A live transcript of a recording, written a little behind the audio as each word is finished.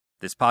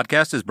This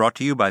podcast is brought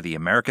to you by the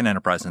American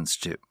Enterprise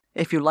Institute.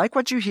 If you like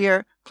what you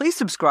hear, please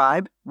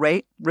subscribe,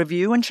 rate,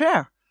 review, and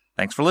share.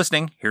 Thanks for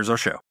listening. Here's our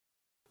show.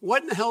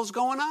 What in the hell's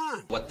going on?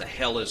 What the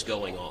hell is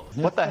going on?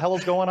 What the hell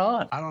is going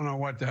on? I don't know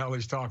what the hell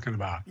he's talking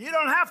about. You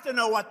don't have to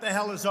know what the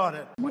hell is on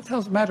it. What the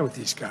hell's the matter with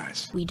these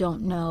guys? We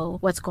don't know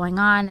what's going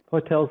on.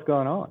 What the hell's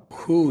going on?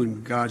 Who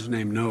in God's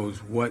name knows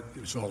what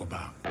it's all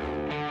about?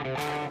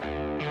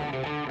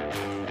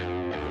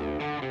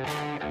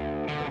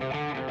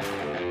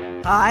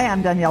 Hi,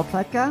 I'm Danielle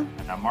Pletka.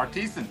 And I'm Mark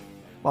Thiessen.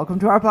 Welcome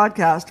to our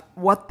podcast,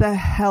 What the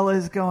Hell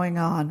is Going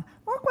On?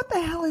 Mark, what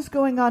the hell is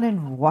going on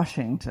in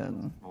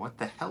Washington? What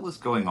the hell is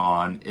going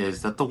on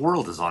is that the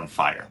world is on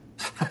fire.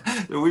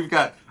 We've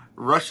got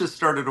Russia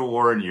started a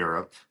war in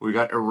Europe. We've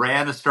got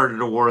Iran has started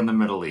a war in the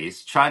Middle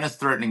East. China's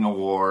threatening a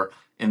war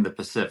in the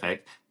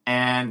Pacific.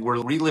 And we're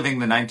reliving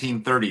the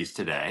 1930s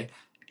today.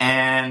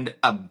 And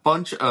a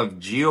bunch of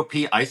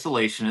GOP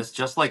isolationists,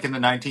 just like in the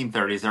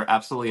 1930s, are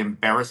absolutely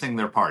embarrassing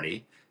their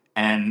party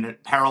and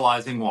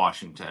paralyzing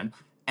Washington.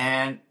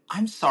 And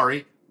I'm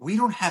sorry, we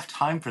don't have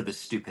time for this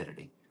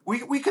stupidity.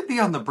 We could be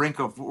on the brink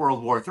of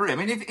World War III. I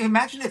mean,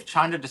 imagine if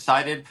China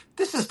decided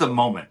this is the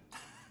moment,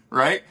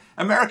 right?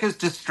 America's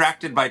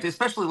distracted by it,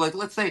 especially like,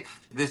 let's say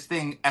this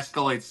thing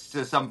escalates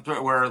to some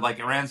where like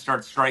Iran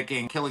starts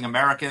striking, killing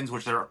Americans,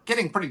 which they're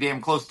getting pretty damn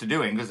close to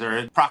doing because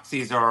their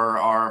proxies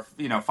are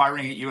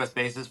firing at U.S.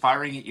 bases,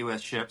 firing at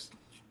U.S. ships,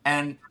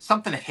 and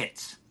something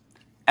hits.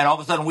 And all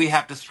of a sudden we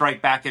have to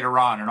strike back at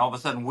Iran. And all of a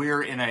sudden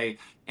we're in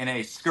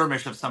a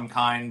skirmish of some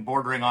kind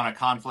bordering on a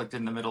conflict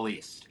in the Middle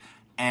East.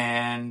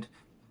 And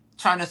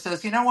China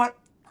says, you know what?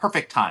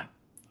 Perfect time.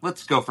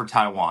 Let's go for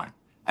Taiwan.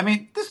 I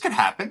mean, this could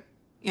happen.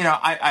 You know,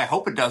 I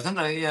hope it doesn't,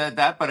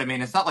 but I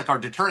mean, it's not like our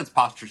deterrence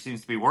posture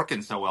seems to be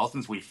working so well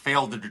since we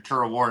failed to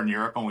deter a war in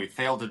Europe and we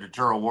failed to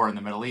deter a war in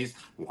the Middle East.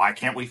 Why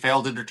can't we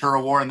fail to deter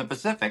a war in the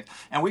Pacific?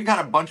 And we've got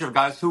a bunch of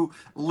guys who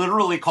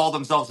literally call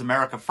themselves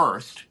America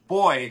First.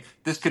 Boy,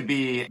 this could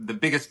be the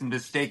biggest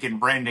mistake in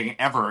branding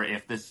ever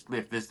if this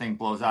thing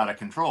blows out of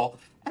control.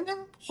 And then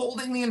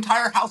holding the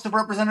entire House of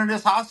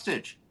Representatives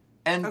hostage.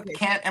 And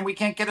we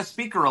can't get a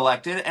speaker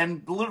elected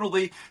and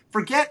literally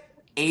forget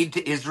aid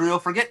to Israel,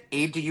 forget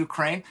aid to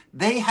Ukraine.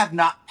 They have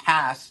not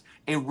passed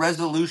a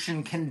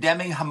resolution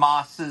condemning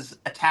Hamas's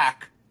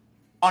attack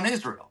on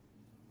Israel.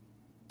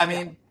 I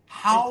mean,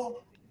 how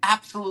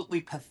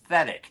absolutely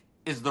pathetic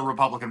is the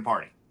Republican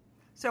Party?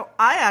 So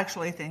I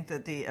actually think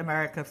that the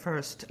America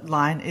First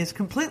line is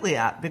completely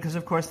out because,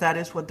 of course, that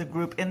is what the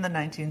group in the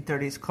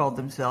 1930s called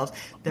themselves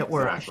that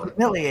were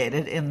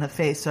humiliated in the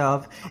face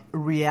of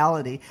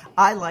reality.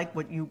 I like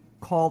what you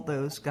call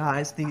those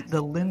guys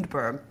the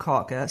Lindbergh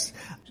caucus.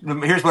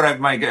 Here's what I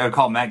might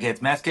call Matt Gaetz.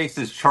 Matt Gaetz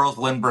is Charles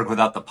Lindbergh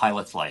without the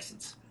pilot's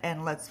license.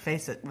 And let's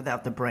face it,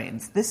 without the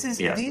brains.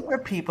 These are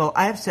people,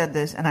 I have said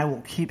this and I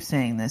will keep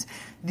saying this,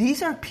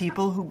 these are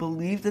people who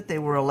believe that they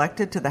were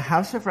elected to the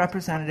House of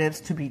Representatives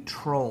to be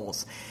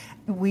trolls.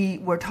 We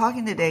were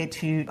talking today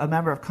to a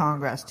member of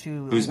Congress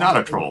who's not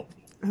a troll,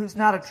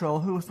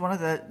 who's one of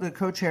the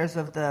co-chairs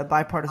of the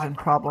Bipartisan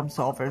Problem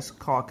Solvers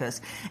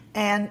Caucus.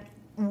 And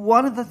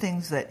one of the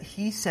things that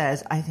he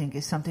says, I think,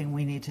 is something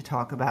we need to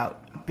talk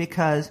about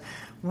because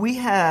we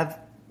have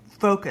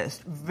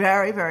focused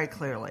very, very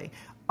clearly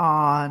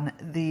on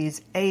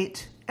these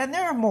 8, and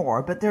there are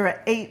more, but there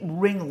are 8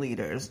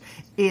 ringleaders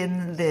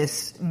in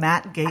this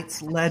Matt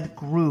Gaetz-led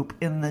group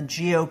in the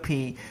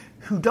GOP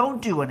who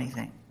don't do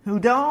anything, who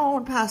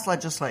don't pass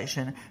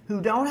legislation,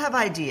 who don't have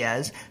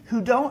ideas,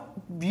 who don't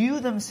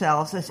view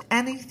themselves as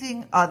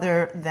anything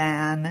other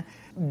than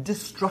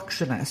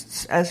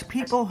destructionists, as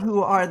people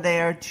who are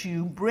there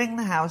to bring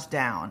the House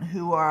down,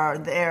 who are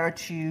there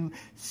to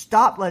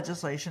stop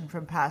legislation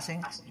from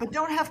passing, but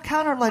don't have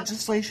counter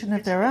legislation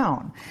of their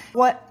own.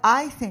 What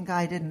I think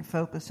I didn't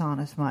focus on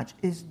as much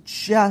is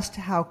just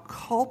how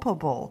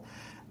culpable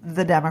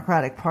the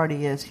Democratic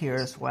Party is here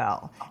as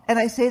well. And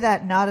I say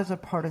that not as a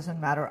partisan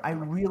matter.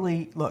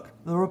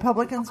 The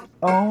Republicans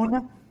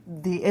own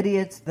the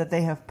idiots that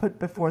they have put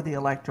before the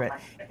electorate.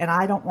 And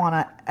I don't want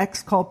to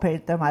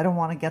exculpate them. I don't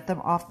want to get them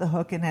off the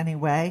hook in any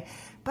way.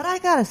 But I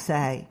got to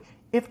say,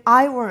 if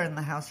I were in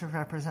the House of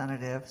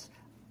Representatives,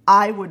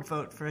 I would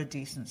vote for a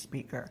decent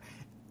speaker,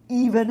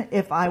 even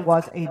if I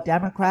was a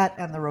Democrat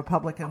and the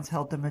Republicans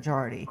held the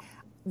majority.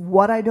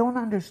 What I don't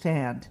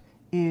understand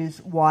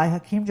is why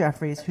Hakeem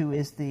Jeffries, who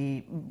is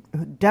the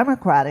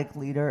Democratic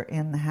leader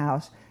in the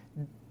House,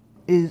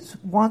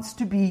 wants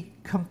to be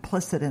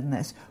complicit in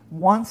this,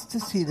 wants to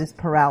see this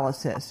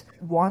paralysis,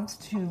 wants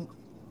to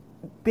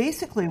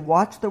basically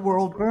watch the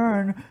world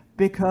burn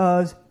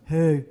because,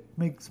 hey,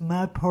 makes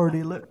my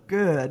party look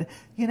good.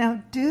 You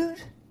know,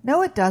 dude,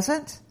 no, it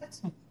doesn't.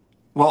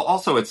 Well,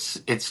 also,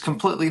 it's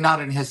completely not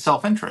in his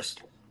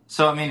self-interest.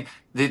 So, I mean,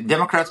 the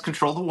Democrats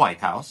control the White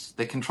House,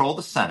 they control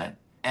the Senate,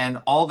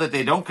 and all that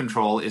they don't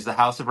control is the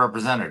House of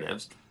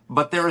Representatives.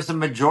 But there is a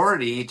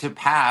majority to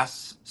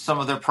pass some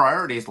of their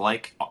priorities,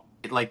 like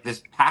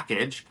this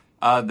package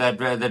that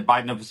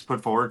Biden has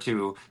put forward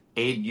to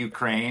aid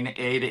Ukraine,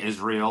 aid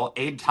Israel,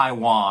 aid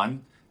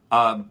Taiwan,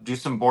 do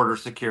some border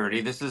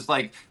security. This is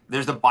like,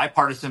 there's a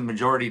bipartisan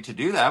majority to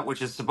do that,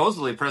 which is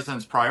supposedly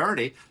president's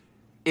priority.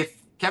 If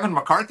Kevin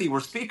McCarthy were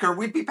speaker,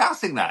 we'd be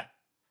passing that.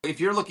 If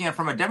you're looking at it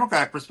from a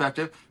Democratic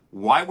perspective,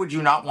 why would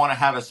you not want to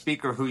have a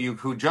speaker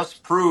who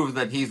just proved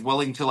that he's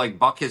willing to like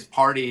buck his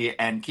party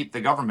and keep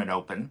the government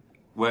open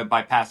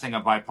by passing a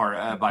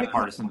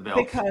bipartisan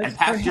bill and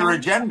pass your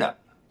agenda?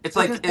 It's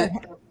like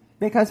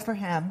because for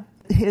him,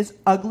 his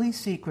ugly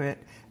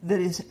secret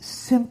that is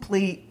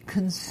simply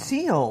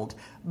concealed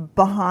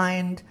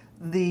behind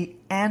the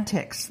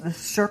antics, the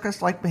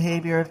circus-like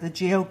behavior of the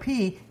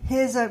GOP,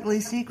 his ugly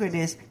secret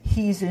is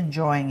he's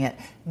enjoying it.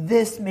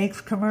 This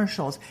makes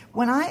commercials.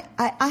 When I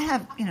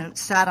have,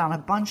 sat on a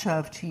bunch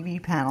of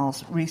TV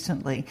panels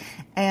recently,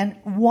 and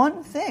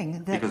one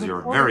thing that... Because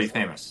you're very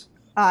famous.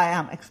 I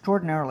am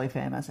extraordinarily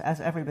famous,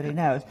 as everybody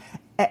knows.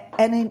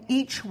 And in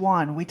each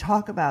one, we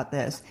talk about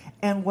this.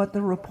 And what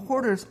the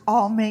reporters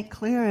all make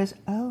clear is,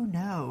 oh,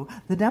 no,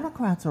 the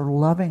Democrats are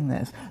loving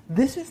this.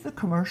 This is the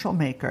commercial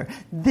maker.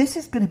 This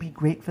is going to be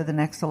great for the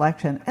next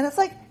election. And it's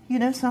like, you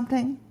know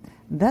something?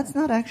 That's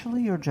not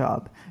actually your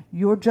job.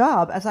 Your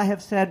job, as I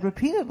have said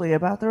repeatedly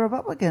about the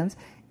Republicans,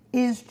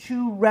 is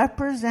to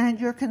represent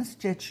your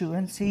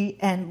constituency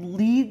and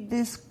lead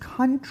this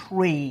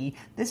country.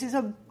 This is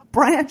a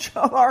branch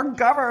of our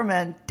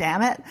government,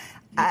 damn it.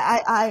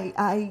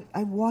 I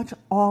watch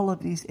all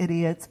of these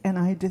idiots and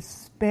I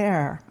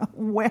despair.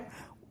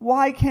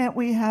 Why can't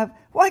we have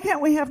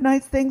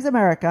nice things,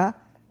 America?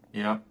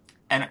 Yeah.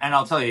 And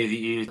I'll tell you,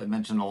 you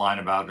mentioned the line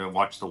about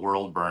watch the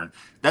world burn.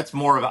 That's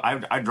more of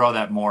I draw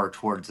that more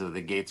towards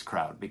the Gates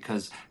crowd,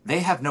 because they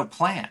have no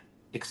plan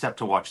except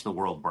to watch the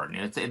world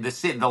burn.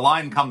 The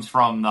line comes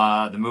from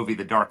the movie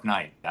The Dark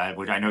Knight,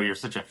 which I know you're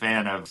such a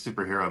fan of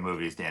superhero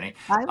movies, Danny.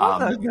 I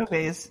love those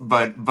movies.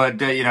 But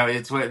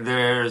it's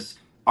there's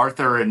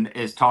Arthur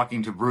is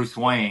talking to Bruce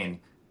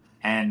Wayne,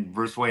 and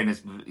Bruce Wayne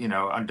is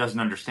doesn't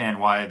understand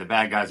why the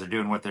bad guys are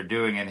doing what they're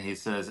doing, and he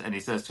says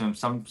to him,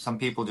 some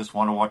people just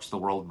want to watch the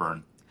world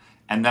burn.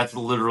 And that's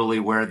literally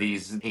where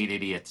these 8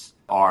 idiots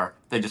are.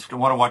 They just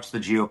want to watch the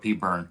GOP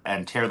burn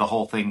and tear the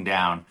whole thing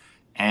down.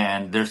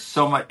 And there's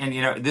so much, and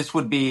it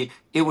would be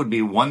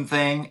one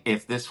thing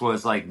if this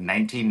was like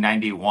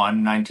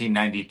 1991,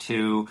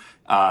 1992,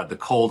 the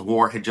Cold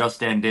War had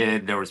just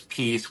ended, there was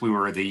peace, we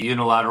were the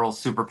unilateral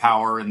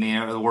superpower in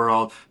the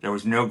world, there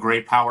was no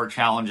great power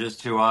challenges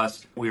to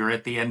us, we were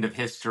at the end of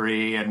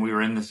history, and we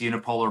were in this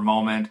unipolar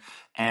moment,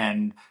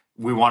 and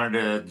we wanted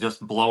to just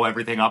blow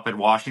everything up in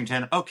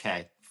Washington.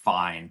 Okay,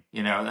 fine.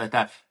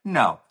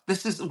 No,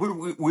 this is,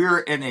 we're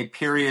in a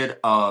period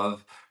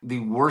of the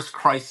worst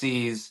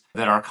crises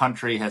that our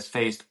country has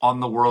faced on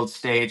the world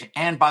stage,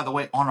 and by the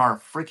way, on our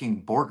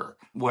freaking border,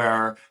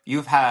 where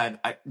you've had,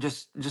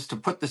 just to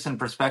put this in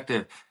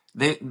perspective,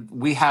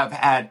 we have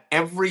had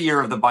every year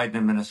of the Biden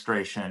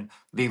administration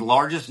the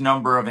largest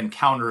number of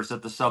encounters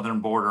at the southern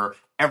border.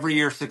 Every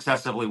year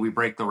successively, we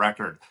break the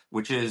record,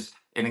 which is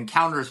in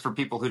encounters. For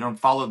people who don't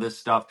follow this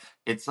stuff,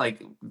 it's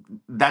like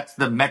that's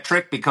the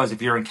metric, because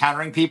if you're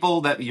encountering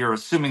people, that you're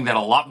assuming that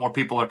a lot more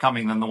people are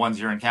coming than the ones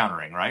you're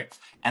encountering, right?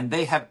 And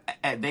they have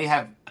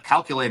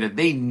calculated,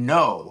 they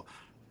know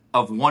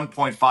of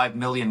 1.5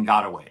 million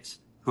gotaways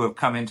who have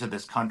come into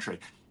this country.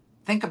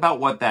 Think about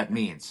what that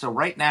means. So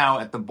right now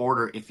at the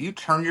border, if you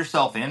turn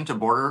yourself into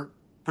Border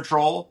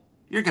Patrol,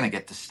 you're going to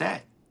get to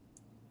stay,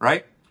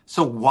 right?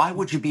 So why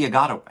would you be a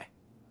gotaway?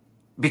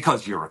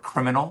 Because you're a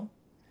criminal,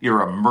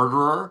 you're a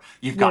murderer,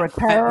 you've got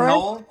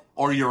fentanyl,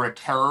 or you're a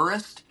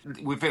terrorist.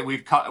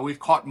 We've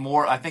caught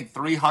more, I think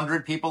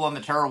 300 people on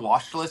the terror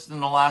watch list in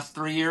the last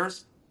 3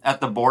 years at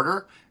the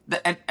border.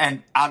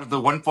 And out of the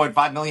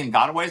 1.5 million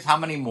gotaways, how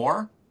many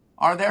more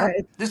are there?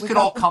 This could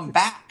all come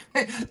back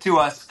to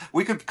us.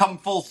 We could come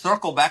full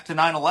circle back to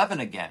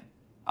 9/11 again.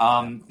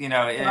 I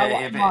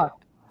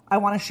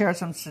want to share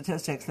some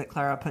statistics that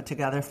Clara put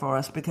together for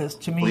us, because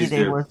to me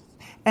they were,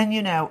 and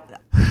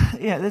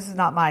this is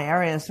not my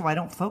area, so I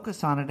don't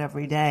focus on it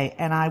every day.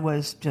 And I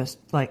was just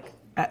like,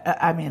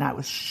 I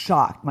was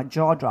shocked. My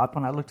jaw dropped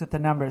when I looked at the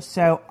numbers.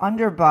 So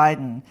under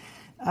Biden,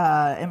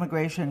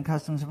 Immigration and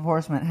Customs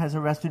Enforcement has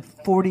arrested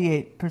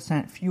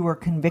 48% fewer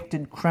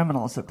convicted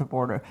criminals at the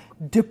border,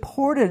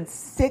 deported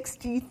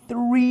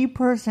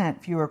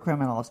 63% fewer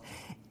criminals,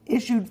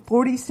 issued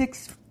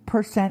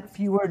 46%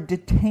 fewer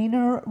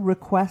detainer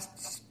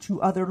requests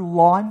to other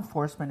law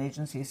enforcement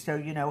agencies.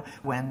 So,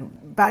 when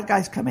bad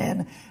guys come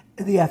in,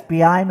 the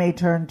FBI may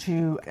turn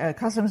to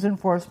Customs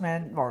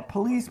Enforcement, or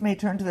police may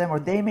turn to them,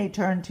 or they may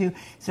turn to,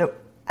 so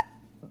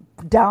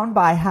down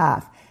by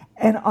half.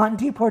 And on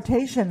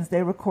deportations,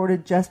 they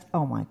recorded just,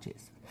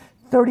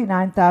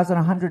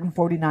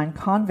 39,149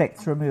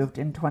 convicts removed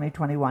in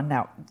 2021.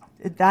 Now,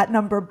 that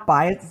number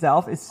by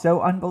itself is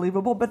so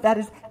unbelievable, but that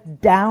is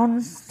down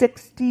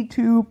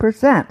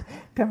 62%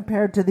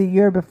 compared to the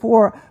year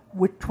before,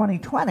 with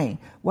 2020,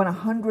 when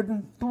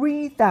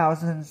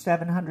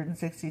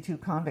 103,762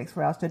 convicts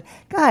were ousted.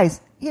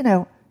 Guys,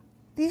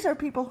 the These are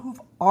people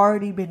who've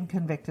already been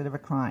convicted of a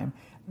crime.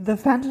 The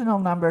fentanyl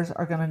numbers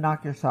are going to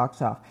knock your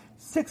socks off.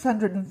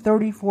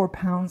 634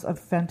 pounds of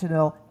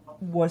fentanyl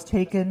was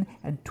taken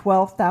and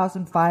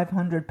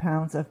 12,500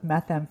 pounds of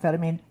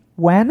methamphetamine.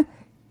 When?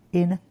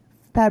 In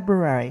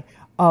February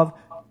of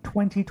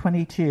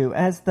 2022.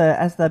 As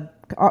the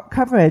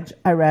coverage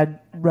I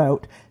read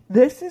wrote,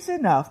 this is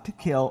enough to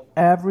kill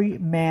every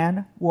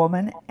man,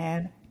 woman,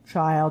 and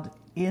child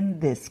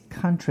in this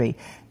country.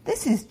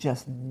 This is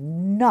just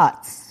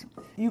nuts.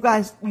 You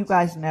guys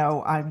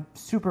know I'm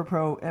super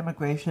pro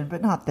immigration,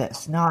 but not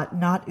this,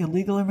 not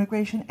illegal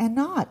immigration, and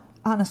not,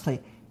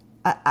 honestly,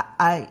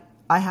 I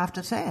have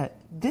to say it.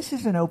 This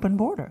is an open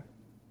border.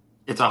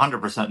 It's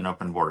 100% an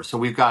open border. So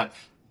we've got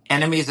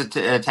enemies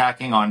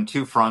attacking on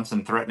two fronts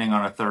and threatening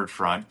on a third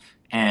front,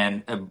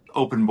 and an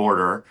open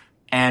border.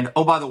 And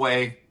oh, by the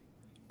way,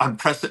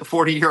 unprecedented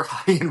 40-year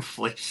high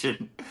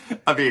inflation.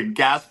 I mean,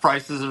 gas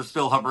prices are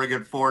still hovering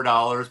at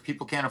 $4.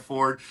 People can't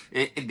afford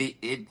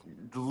it.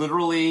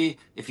 Literally,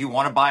 if you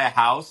want to buy a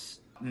house,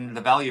 the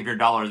value of your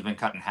dollar has been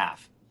cut in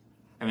half.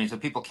 I mean, so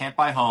people can't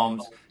buy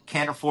homes,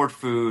 can't afford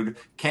food.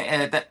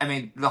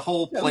 The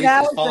whole place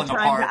Now is is falling the time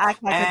apart. to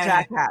act like a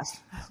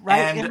jackass,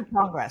 right, in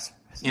Congress.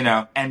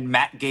 And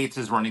Matt Gaetz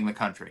is running the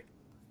country.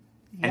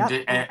 Yep, And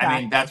exactly. I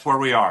mean, that's where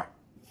we are.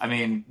 I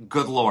mean,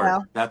 good Lord,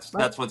 Well, that's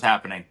what's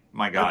happening.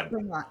 My God.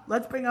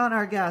 Let's bring on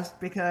our guest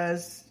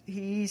because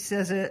he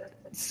says it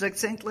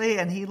succinctly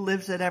and he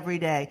lives it every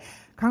day.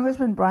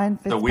 Congressman Brian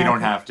Fitzpatrick. So we don't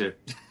have to.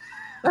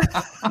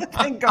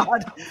 Thank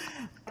God.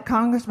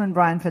 Congressman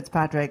Brian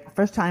Fitzpatrick,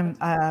 first time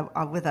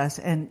with us,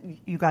 and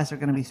you guys are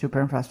going to be super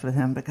impressed with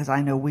him because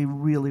I know we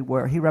really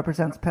were. He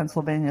represents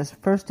Pennsylvania's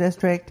 1st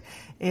District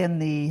in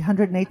the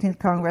 118th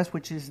Congress,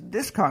 which is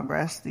this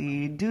Congress,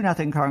 the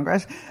Do-Nothing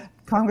Congress.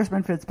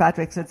 Congressman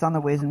Fitzpatrick sits on the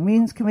Ways and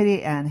Means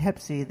Committee and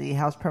HPSC, the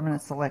House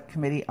Permanent Select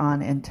Committee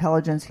on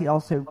Intelligence. He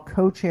also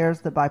co-chairs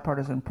the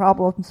Bipartisan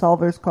Problem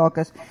Solvers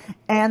Caucus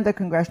and the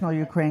Congressional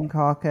Ukraine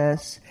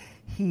Caucus.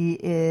 He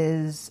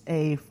is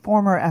a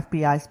former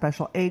FBI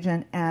special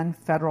agent and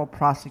federal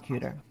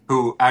prosecutor.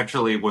 Who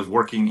actually was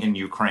working in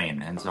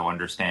Ukraine and so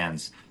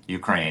understands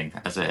Ukraine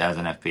as an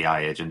FBI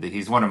agent.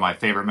 He's one of my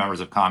favorite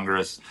members of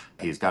Congress.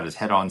 He's got his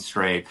head on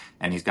straight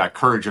and he's got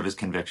courage of his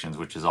convictions,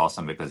 which is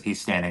awesome because he's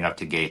standing up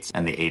to Gaetz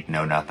and the 8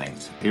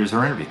 know-nothings. Here's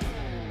our interview.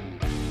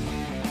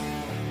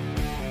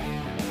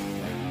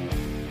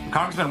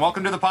 Congressman,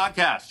 welcome to the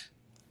podcast.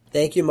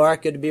 Thank you,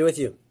 Mark. Good to be with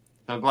you.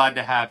 So glad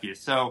to have you.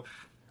 So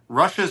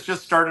Russia's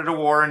just started a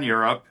war in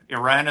Europe.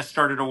 Iran has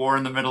started a war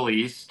in the Middle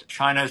East.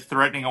 China is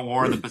threatening a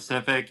war in the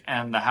Pacific,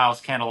 and the House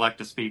can't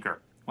elect a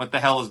speaker. What the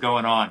hell is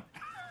going on?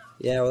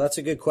 Yeah, well, that's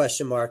a good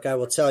question, Mark. I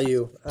will tell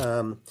you,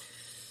 Kevin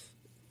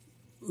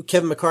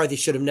McCarthy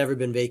should have never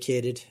been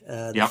vacated.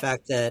 The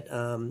fact that,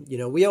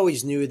 we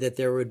always knew that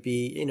there would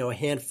be, a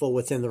handful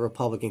within the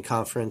Republican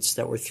conference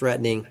that were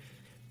threatening,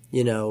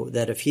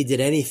 that if he did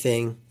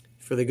anything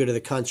for the good of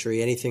the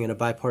country, anything in a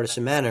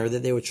bipartisan manner,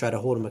 that they would try to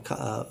hold him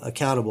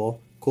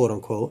accountable, quote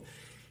unquote.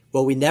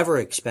 What we never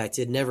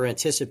expected, never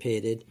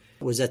anticipated,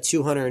 was that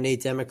 208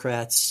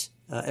 Democrats,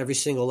 every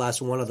single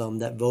last one of them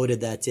that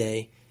voted that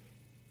day,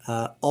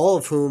 all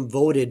of whom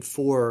voted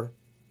for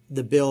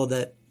the bill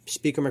that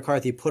Speaker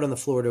McCarthy put on the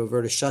floor to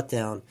avert a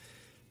shutdown,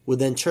 would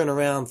then turn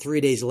around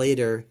 3 days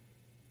later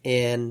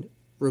and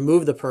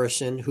remove the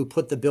person who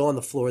put the bill on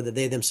the floor that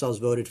they themselves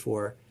voted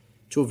for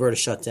to avert a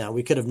shutdown.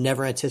 We could have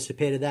never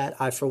anticipated that.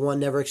 I, for one,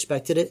 never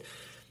expected it.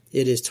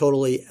 It is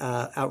totally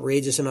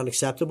outrageous and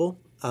unacceptable.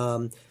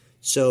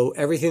 So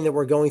everything that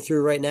we're going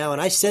through right now,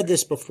 and I said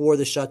this before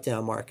the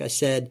shutdown, Mark, I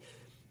said,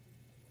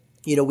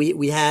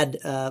 we had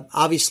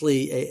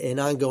obviously an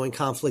ongoing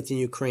conflict in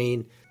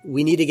Ukraine.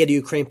 We need to get a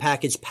Ukraine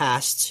package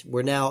passed.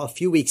 We're now a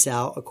few weeks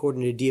out,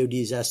 according to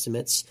DOD's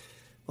estimates,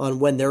 on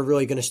when they're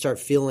really going to start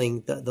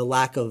feeling the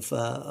lack of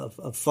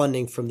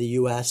funding from the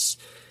U.S.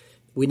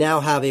 We now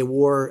have a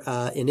war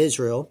in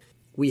Israel.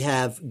 We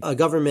have a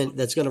government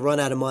that's going to run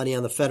out of money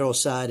on the federal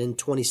side in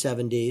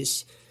 27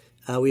 days.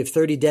 We have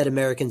 30 dead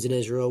Americans in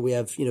Israel. We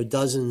have,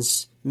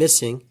 dozens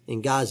missing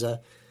in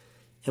Gaza.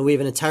 And we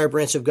have an entire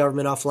branch of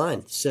government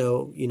offline.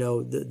 So,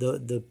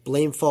 the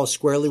blame falls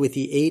squarely with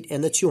the 8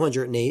 and the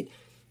 208.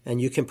 And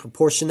you can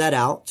proportion that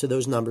out to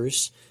those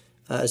numbers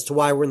as to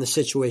why we're in the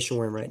situation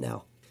we're in right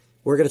now.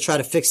 We're going to try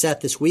to fix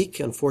that this week.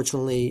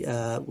 Unfortunately,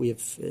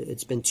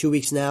 it's been 2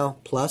 weeks now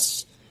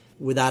plus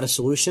without a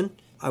solution.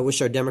 I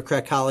wish our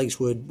Democrat colleagues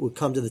would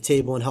come to the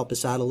table and help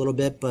us out a little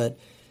bit, but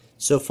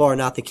so far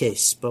not the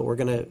case. But we're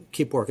going to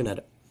keep working at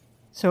it.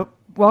 So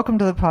welcome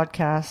to the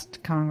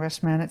podcast,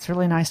 Congressman. It's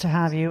really nice to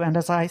have you. And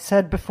as I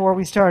said before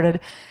we started,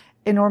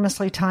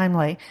 enormously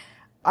timely.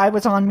 I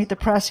was on Meet the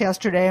Press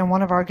yesterday, and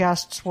one of our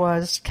guests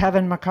was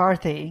Kevin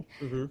McCarthy.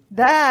 Mm-hmm.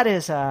 That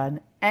is an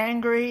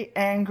angry,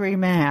 angry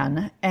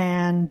man,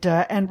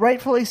 and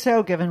rightfully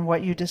so, given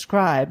what you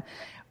describe.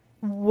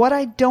 What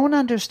I don't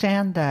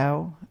understand,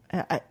 though,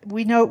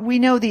 we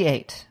know the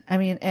 8. I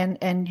mean,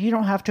 and you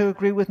don't have to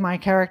agree with my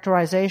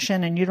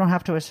characterization and you don't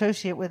have to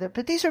associate with it,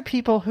 but these are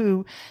people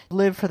who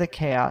live for the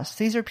chaos.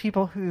 These are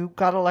people who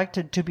got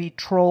elected to be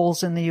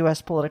trolls in the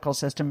U.S. political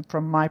system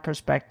from my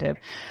perspective.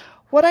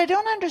 What I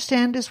don't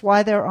understand is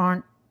why there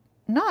aren't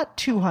not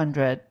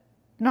 200,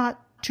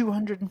 not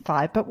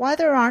 205, but why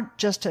there aren't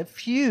just a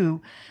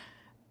few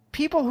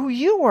people who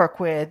you work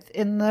with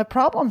in the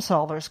Problem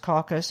Solvers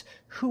Caucus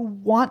who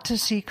want to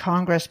see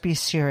Congress be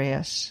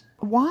serious.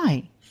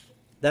 Why?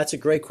 That's a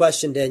great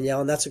question,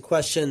 Danielle, and that's a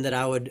question that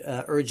I would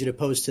urge you to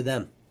pose to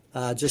them.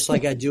 Just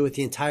like I do with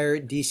the entire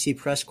D.C.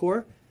 press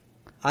corps.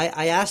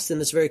 I asked them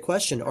this very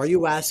question. Are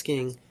you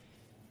asking,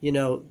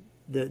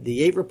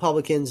 the 8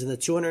 Republicans and the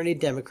 208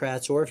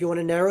 Democrats, or if you want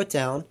to narrow it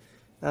down,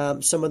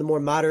 some of the more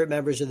moderate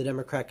members of the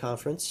Democrat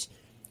conference,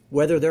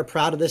 whether they're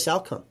proud of this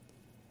outcome?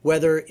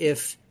 Whether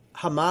if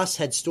Hamas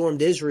had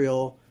stormed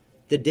Israel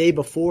the day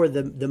before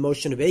the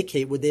motion to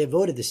vacate, would they have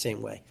voted the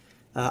same way?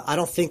 I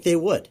don't think they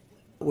would,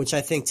 which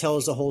I think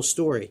tells the whole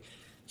story.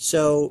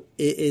 So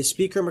is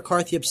Speaker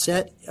McCarthy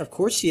upset? Of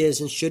course he is.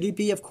 And should he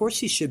be? Of course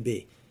he should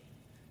be.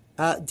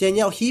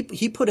 Danielle,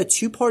 he put a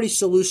 2-party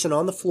solution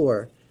on the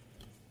floor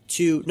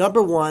to,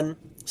 number one,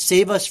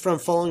 save us from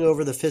falling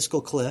over the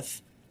fiscal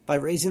cliff by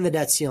raising the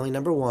debt ceiling,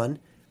 number one.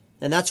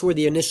 And that's where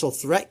the initial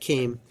threat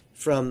came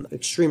from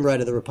extreme right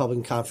of the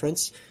Republican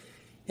conference.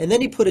 And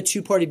then he put a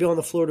 2-party bill on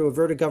the floor to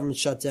avert a government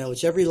shutdown,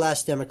 which every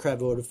last Democrat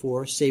voted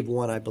for, save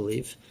one, I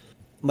believe.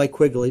 Mike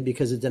Quigley,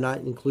 because it did not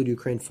include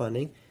Ukraine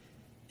funding.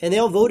 And they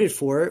all voted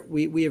for it.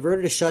 We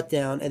averted a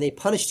shutdown, and they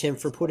punished him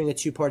for putting a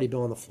 2-party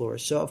bill on the floor.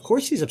 So, of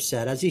course, he's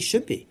upset, as he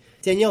should be.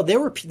 Danielle, there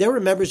were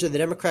members of the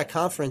Democrat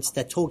conference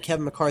that told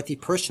Kevin McCarthy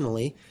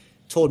personally,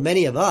 told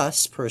many of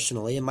us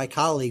personally, and my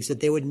colleagues, that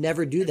they would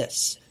never do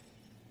this,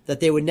 that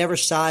they would never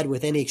side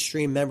with any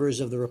extreme members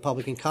of the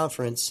Republican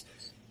conference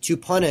to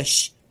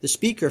punish the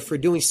speaker for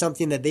doing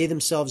something that they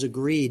themselves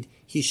agreed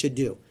he should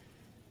do.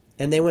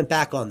 And they went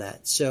back on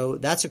that. So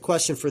that's a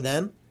question for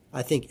them.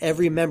 I think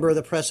every member of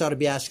the press ought to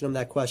be asking them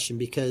that question,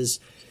 because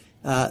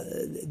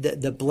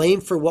the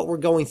blame for what we're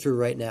going through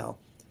right now,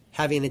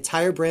 having an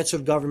entire branch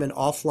of government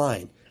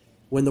offline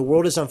when the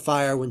world is on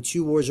fire, when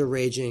 2 wars are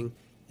raging,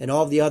 and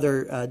all of the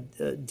other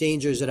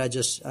dangers that I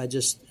just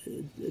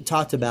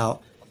talked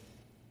about,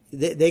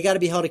 they got to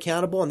be held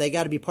accountable, and they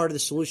got to be part of the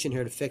solution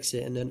here to fix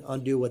it and then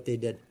undo what they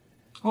did.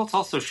 Well, it's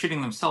also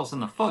shooting themselves in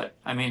the foot.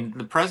 I mean,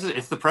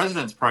 it's the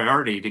president's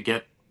priority to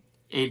get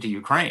aid to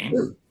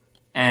Ukraine,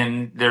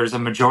 and there's a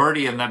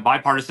majority in that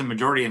bipartisan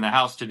majority in the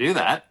House to do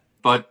that.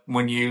 But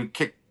when you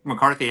kick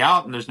McCarthy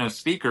out and there's no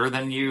speaker,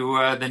 then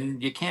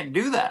you can't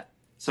do that.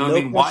 So No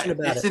I mean, why? question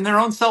about It's it. in their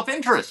own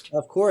self-interest.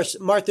 Of course,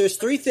 Mark. There's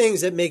 3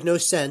 things that make no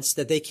sense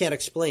that they can't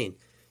explain.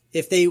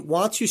 If they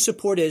want to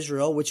support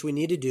Israel, which we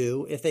need to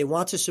do, if they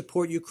want to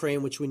support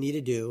Ukraine, which we need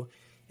to do,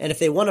 and if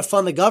they want to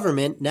fund the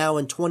government now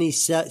in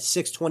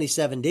 26,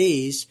 27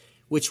 days,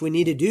 which we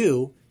need to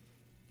do,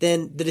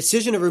 then the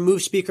decision to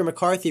remove Speaker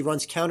McCarthy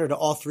runs counter to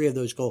all 3 of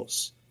those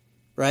goals,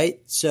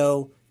 right?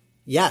 So,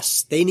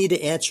 yes, they need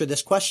to answer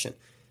this question.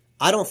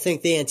 I don't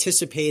think they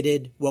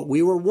anticipated what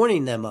we were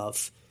warning them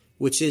of,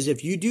 which is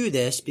if you do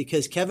this,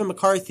 because Kevin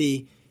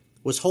McCarthy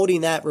was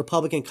holding that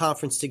Republican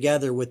conference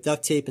together with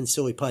duct tape and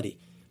silly putty.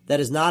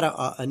 That is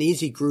not an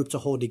easy group to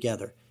hold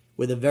together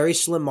with a very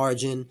slim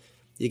margin.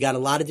 You got a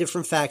lot of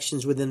different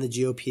factions within the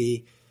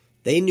GOP.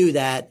 They knew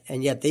that,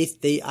 and yet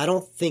I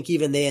don't think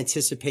even they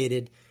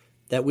anticipated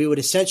that we would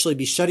essentially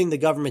be shutting the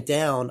government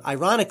down.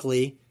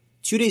 Ironically,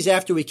 2 days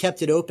after we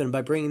kept it open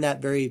by bringing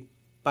that very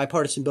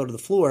bipartisan bill to the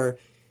floor,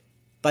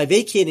 by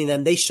vacating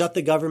them, they shut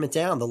the government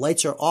down. The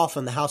lights are off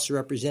on the House of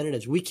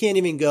Representatives. We can't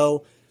even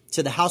go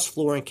to the House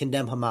floor and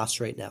condemn Hamas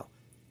right now.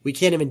 We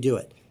can't even do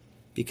it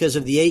because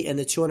of the 8 and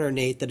the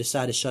 208 that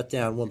decided to shut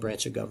down one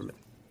branch of government.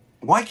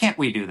 Why can't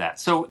we do that?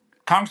 So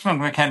Congressman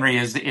McHenry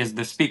is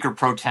the Speaker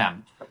pro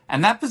tem,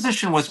 and that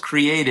position was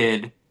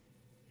created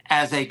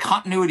as a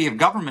continuity of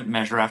government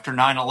measure after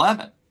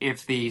 9/11.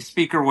 If the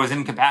Speaker was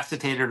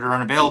incapacitated or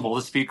unavailable,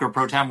 the Speaker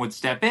pro tem would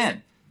step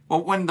in.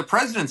 Well, when the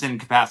president's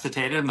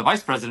incapacitated and the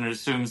vice president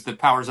assumes the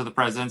powers of the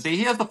presidency,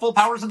 he has the full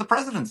powers of the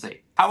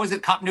presidency. How is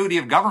it continuity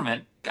of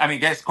government? I mean, I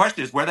guess the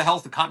question is, where the hell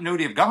is the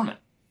continuity of government?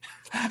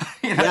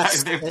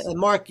 Yes. And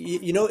Mark,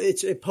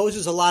 it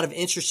poses a lot of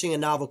interesting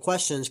and novel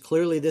questions.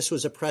 Clearly, this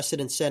was a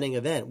precedent-setting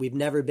event. We've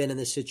never been in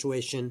this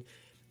situation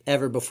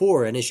ever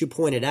before. And as you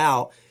pointed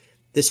out,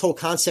 this whole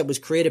concept was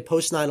created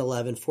post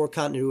 9/11 for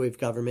continuity of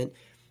government.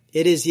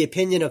 It is the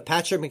opinion of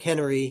Patrick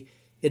McHenry.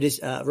 It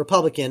is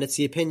Republican. It's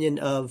the opinion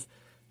of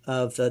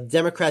the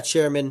Democrat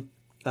chairman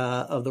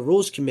of the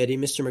Rules Committee,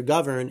 Mr.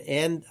 McGovern,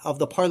 and of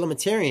the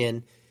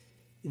parliamentarian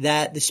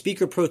that the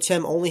Speaker pro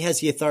tem only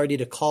has the authority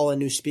to call a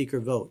new speaker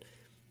vote.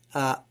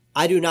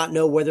 I do not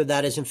know whether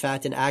that is in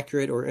fact an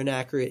accurate or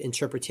inaccurate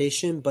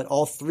interpretation, but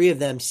all 3 of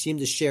them seem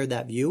to share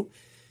that view,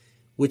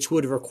 which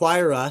would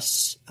require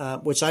us,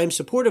 which I am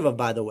supportive of,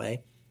 by the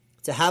way,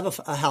 to have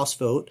a House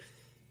vote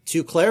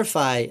to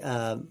clarify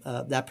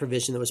that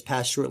provision that was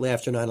passed shortly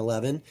after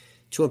 9/11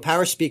 to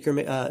empower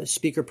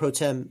Speaker Pro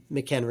Tem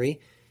McHenry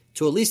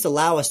to at least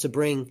allow us to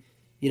bring,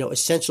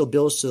 essential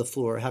bills to the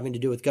floor having to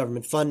do with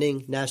government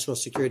funding, national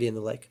security, and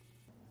the like.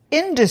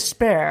 In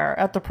despair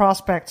at the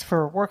prospects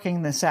for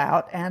working this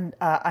out, and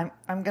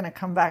I'm going to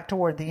come back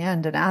toward the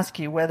end and ask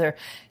you whether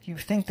you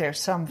think there's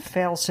some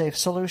fail-safe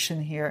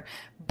solution here,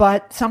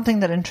 but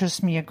something that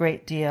interests me a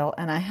great deal,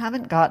 and I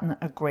haven't gotten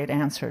a great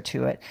answer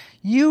to it.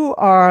 You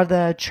are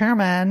the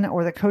chairman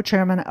or the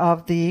co-chairman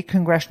of the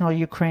Congressional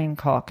Ukraine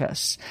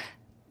Caucus.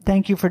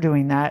 Thank you for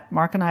doing that.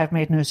 Mark and I have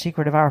made no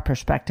secret of our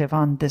perspective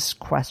on this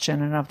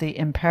question and of the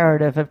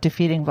imperative of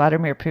defeating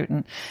Vladimir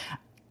Putin.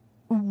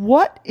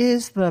 What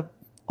is the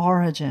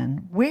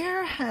origin?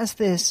 Where has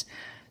this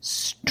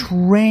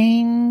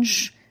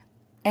strange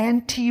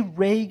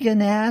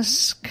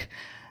anti-Reagan-esque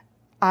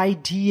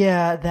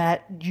idea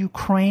that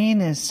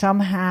Ukraine is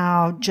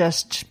somehow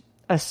just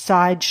a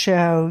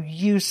sideshow,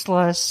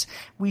 useless,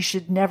 we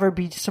should never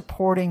be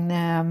supporting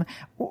them?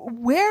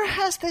 Where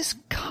has this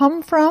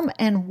come from,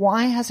 and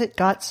why has it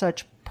got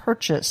such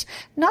purchase?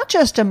 Not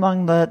just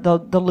among the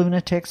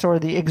lunatics or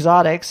the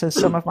exotics, as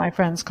some of my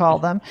friends call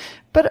them,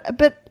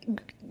 but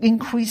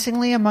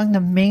increasingly among the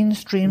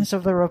mainstreams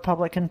of the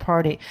Republican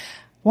Party.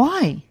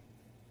 Why?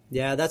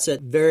 Yeah, that's a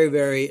very,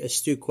 very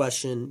astute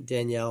question,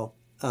 Danielle.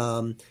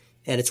 And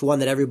it's one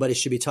that everybody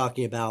should be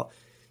talking about.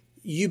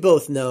 You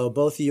both know,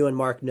 both you and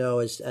Mark know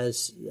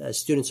as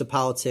students of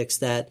politics,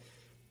 that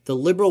the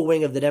liberal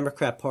wing of the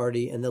Democrat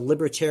Party and the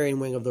libertarian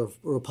wing of the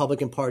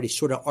Republican Party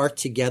sort of arc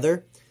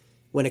together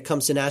when it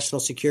comes to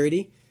national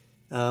security.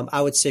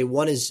 I would say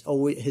one is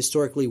always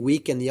historically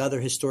weak and the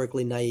other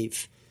historically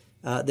naive.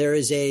 There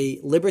is a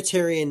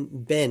libertarian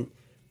bent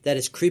that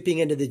is creeping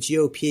into the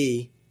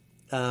GOP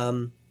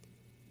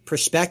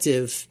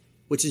perspective,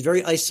 which is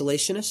very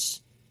isolationist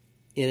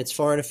in its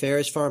foreign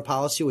affairs, foreign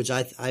policy, which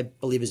I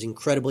believe is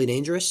incredibly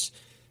dangerous.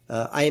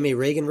 I am a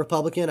Reagan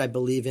Republican. I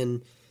believe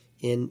in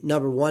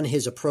number one,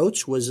 his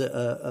approach was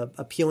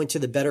appealing to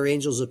the better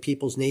angels of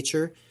people's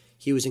nature.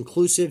 He was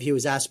inclusive. He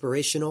was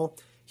aspirational.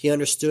 He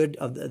understood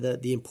of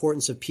the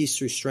importance of peace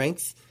through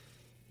strength.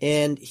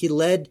 And he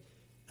led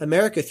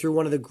America through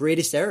one of the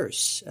greatest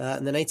eras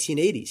in the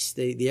 1980s,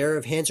 the era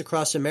of Hands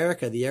Across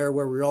America, the era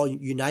where we were all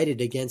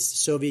united against the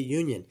Soviet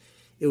Union.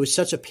 It was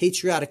such a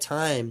patriotic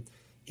time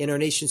in our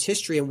nation's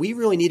history, and we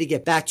really need to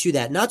get back to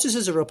that, not just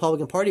as a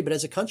Republican Party, but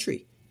as a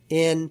country.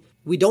 And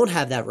we don't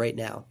have that right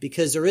now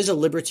because there is a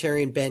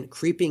libertarian bent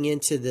creeping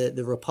into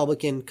the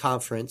Republican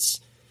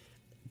conference.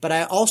 But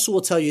I also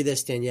will tell you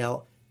this,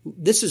 Danielle,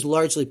 this is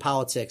largely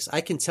politics. I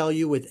can tell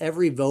you with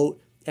every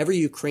vote, every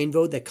Ukraine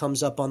vote that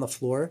comes up on the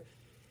floor,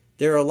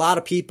 there are a lot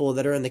of people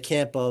that are in the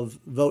camp of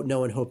vote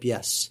no and hope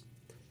yes.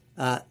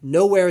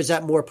 Nowhere is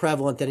that more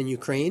prevalent than in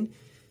Ukraine.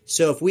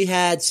 So if we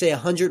had, say,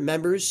 100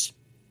 members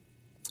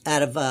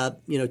out of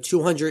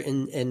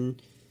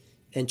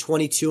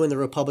 222 in the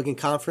Republican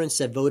conference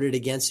that voted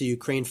against the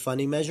Ukraine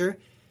funding measure,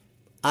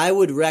 I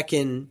would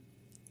reckon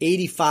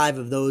 85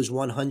 of those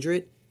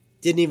 100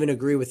 didn't even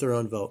agree with their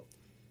own vote.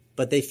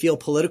 But they feel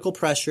political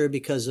pressure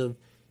because of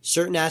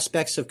certain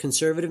aspects of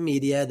conservative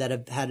media that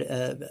have had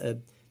a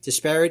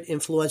disparate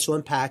influential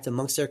impact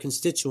amongst their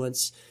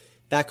constituents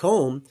back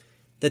home,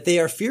 that they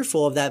are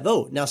fearful of that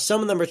vote. Now,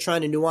 some of them are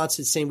trying to nuance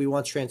it, saying we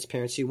want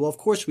transparency. Well, of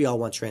course we all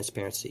want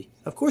transparency.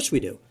 Of course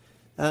we do.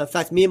 In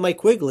fact, me and Mike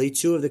Quigley,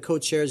 two of the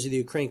co-chairs of the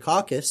Ukraine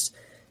caucus,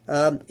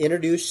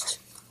 introduced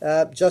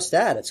just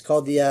that. It's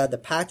called the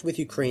Pact with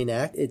Ukraine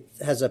Act. It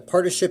has a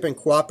partnership and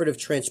cooperative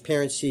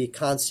transparency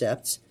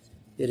concept.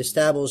 It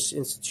establishes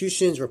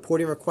institutions,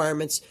 reporting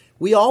requirements.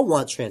 We all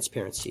want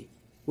transparency.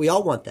 We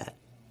all want that.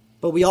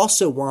 But we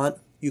also want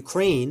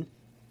Ukraine,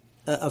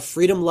 a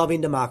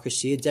freedom-loving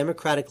democracy, a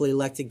democratically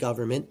elected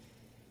government,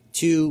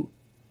 to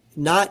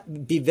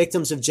not be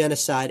victims of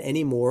genocide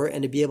anymore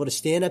and to be able to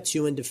stand up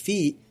to and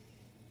defeat,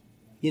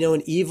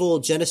 an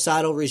evil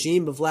genocidal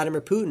regime of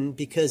Vladimir Putin,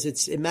 because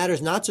it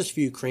matters not just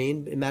for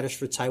Ukraine, it matters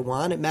for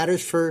Taiwan, it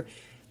matters for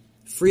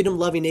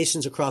freedom-loving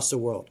nations across the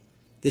world.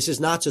 This is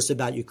not just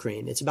about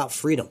Ukraine. It's about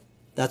freedom.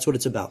 That's what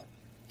it's about.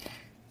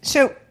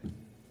 So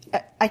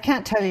I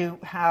can't tell you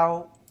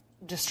how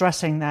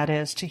distressing that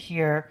is to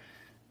hear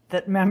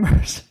that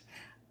members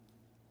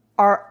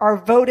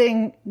are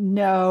voting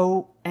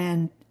no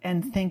and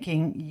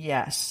thinking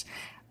yes.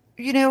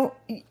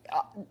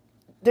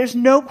 There's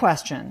no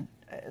question.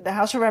 The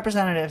House of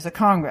Representatives, the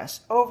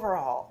Congress,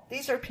 overall,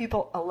 these are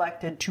people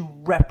elected to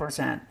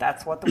represent.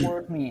 That's what the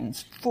word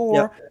means,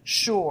 for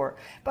sure.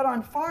 But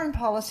on foreign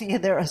policy,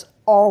 there has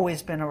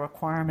always been a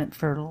requirement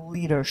for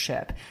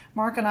leadership.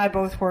 Mark and I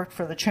both worked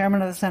for the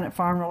chairman of the Senate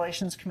Foreign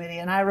Relations Committee,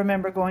 and I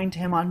remember going to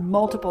him on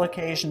multiple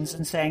occasions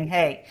and saying,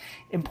 hey,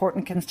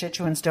 important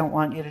constituents don't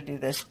want you to do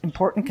this.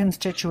 Important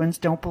constituents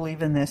don't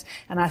believe in this.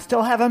 And I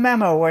still have a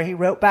memo where he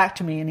wrote back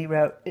to me, and he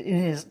wrote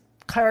in his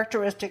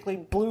characteristically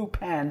blue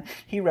pen,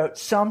 he wrote,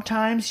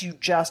 sometimes you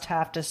just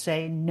have to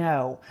say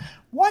no.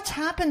 What's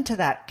happened to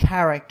that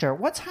character?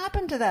 What's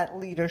happened to that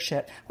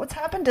leadership? What's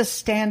happened to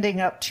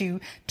standing up to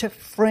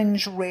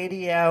fringe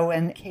radio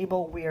and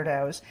cable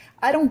weirdos?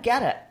 I don't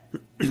get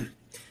it.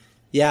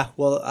 Yeah,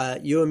 well,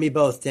 you and me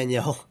both,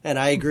 Danielle, and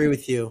I agree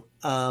with you.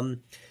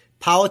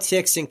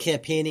 Politics and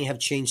campaigning have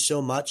changed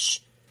so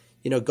much.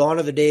 Gone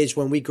are the days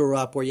when we grew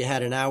up where you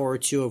had an hour or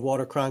two of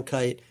Walter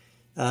Cronkite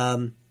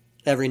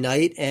every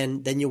night,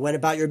 and then you went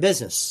about your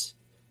business.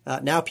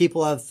 Now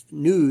people have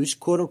news,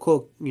 quote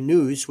unquote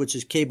news, which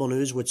is cable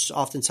news, which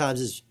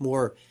oftentimes is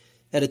more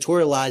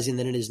editorializing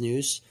than it is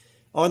news,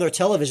 on their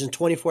television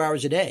 24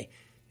 hours a day.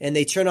 And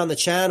they turn on the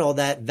channel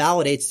that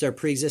validates their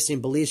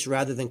pre-existing beliefs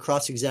rather than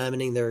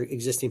cross-examining their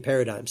existing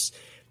paradigms.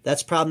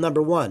 That's problem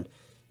number one.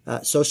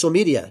 Social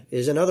media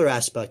is another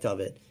aspect of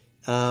it.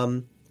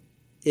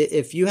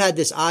 If you had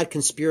this odd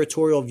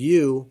conspiratorial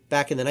view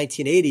back in the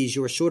 1980s,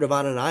 you were sort of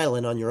on an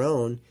island on your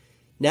own.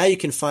 Now you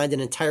can find an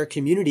entire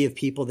community of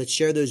people that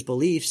share those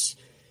beliefs,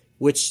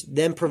 which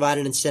then provide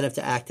an incentive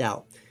to act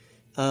out.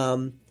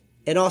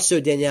 And also,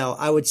 Danielle,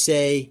 I would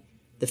say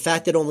the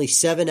fact that only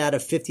 7 out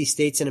of 50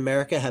 states in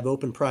America have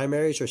open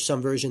primaries or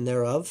some version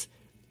thereof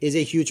is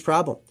a huge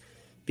problem,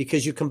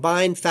 because you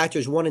combine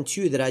factors 1 and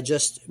 2 that I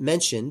just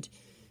mentioned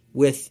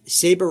with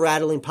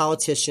saber-rattling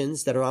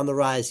politicians that are on the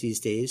rise these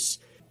days,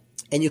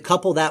 and you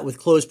couple that with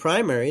closed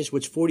primaries,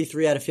 which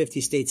 43 out of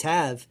 50 states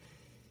have.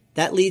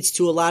 That leads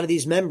to a lot of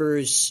these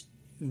members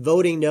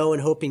voting no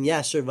and hoping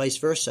yes, or vice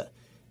versa.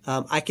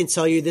 I can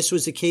tell you this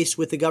was the case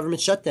with the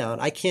government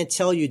shutdown. I can't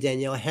tell you,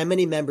 Danielle, how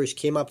many members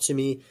came up to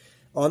me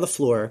on the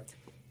floor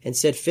and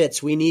said,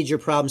 Fitz, we need your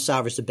problem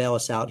solvers to bail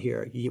us out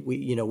here.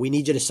 We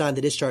need you to sign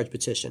the discharge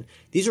petition.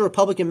 These are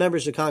Republican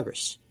members of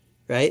Congress,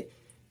 right?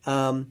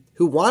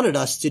 Who wanted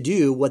us to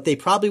do what they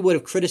probably would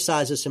have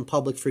criticized us in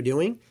public for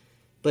doing,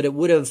 but it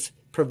would have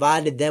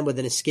provided them with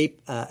an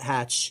escape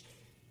hatch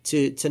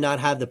to not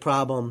have the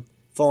problem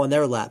fall in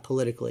their lap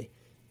politically.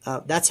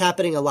 That's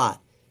happening a lot.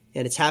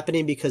 And it's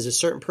happening because of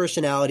certain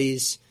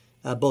personalities,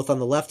 both on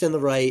the left and the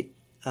right,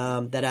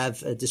 that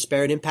have a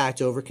disparate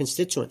impact over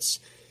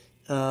constituents.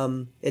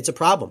 It's a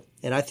problem.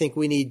 And I think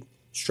we need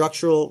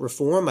structural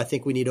reform. I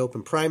think we need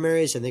open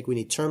primaries. I think we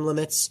need term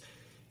limits.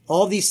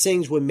 All these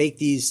things would make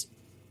these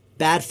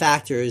bad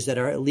factors that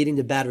are leading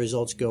to bad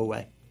results go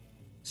away.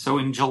 So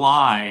in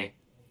July,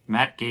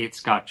 Matt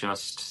Gaetz got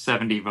just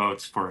 70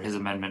 votes for his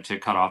amendment to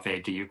cut off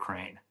aid to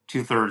Ukraine.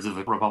 2/3 of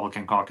the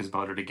Republican caucus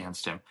voted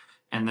against him.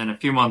 And then a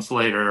few months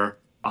later,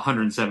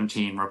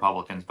 117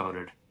 Republicans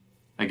voted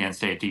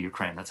against aid to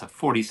Ukraine. That's a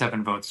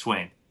 47 vote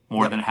swing,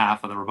 more than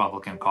half of the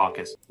Republican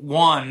caucus.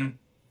 One,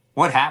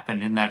 what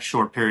happened in that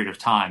short period of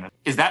time?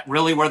 Is that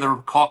really where the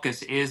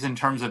caucus is in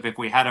terms of if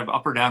we had an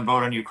up or down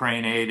vote on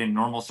Ukraine aid in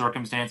normal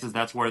circumstances,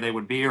 that's where they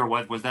would be? Or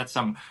was that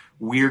some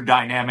weird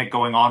dynamic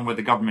going on with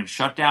the government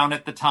shutdown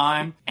at the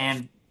time?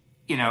 And,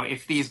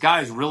 if these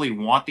guys really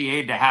want the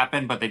aid to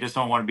happen, but they just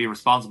don't want to be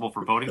responsible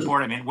for voting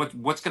for it, I mean,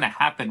 what's going to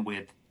happen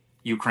with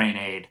Ukraine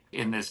aid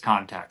in this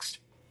context?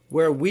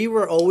 Where we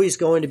were always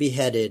going to be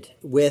headed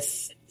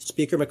with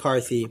Speaker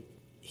McCarthy,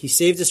 he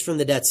saved us from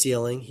the debt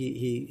ceiling.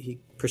 He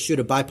pursued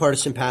a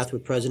bipartisan path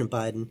with President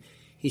Biden.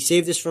 He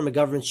saved us from a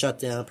government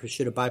shutdown,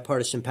 pursued a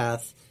bipartisan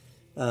path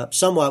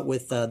somewhat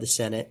with the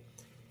Senate.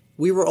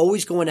 We were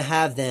always going to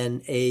have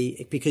then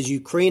because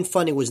Ukraine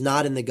funding was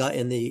not in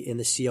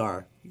the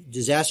CR.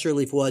 Disaster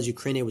relief was,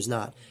 Ukraine was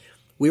not.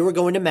 We were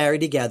going to marry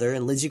together,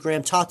 and Lindsey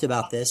Graham talked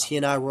about this. He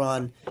and I were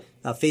on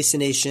Face the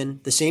Nation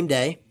the same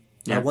day,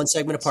 one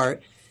segment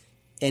apart.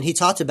 And he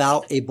talked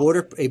about a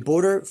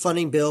border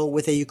funding bill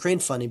with a Ukraine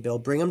funding bill.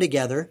 Bring them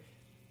together.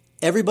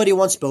 Everybody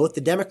wants both.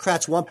 The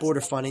Democrats want border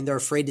funding. They're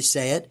afraid to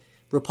say it.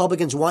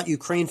 Republicans want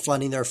Ukraine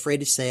funding. They're afraid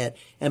to say it.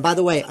 And by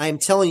the way, I am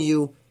telling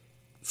you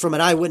from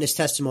an eyewitness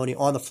testimony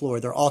on the floor,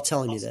 they're all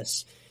telling me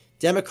this.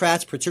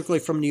 Democrats, particularly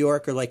from New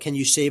York, are like, can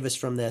you save us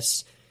from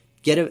this?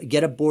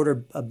 Get a border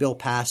bill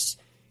passed.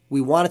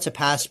 We want it to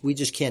pass. We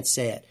just can't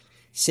say it.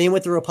 Same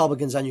with the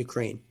Republicans on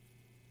Ukraine.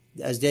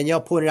 As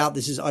Danielle pointed out,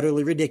 this is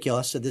utterly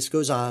ridiculous. So this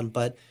goes on,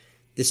 but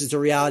this is the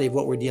reality of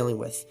what we're dealing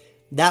with.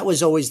 That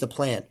was always the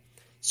plan.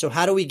 So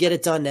how do we get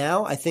it done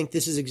now? I think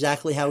this is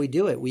exactly how we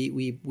do it.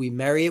 We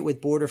marry it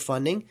with border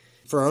funding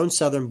for our own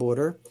southern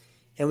border,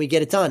 and we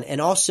get it done.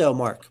 And also,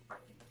 Mark,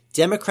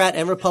 Democrat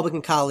and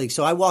Republican colleagues.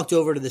 So I walked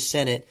over to the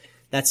Senate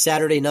that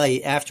Saturday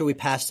night after we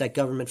passed that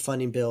government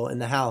funding bill in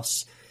the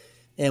House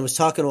and was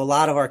talking to a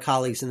lot of our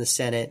colleagues in the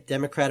Senate,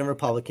 Democrat and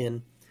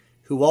Republican,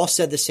 who all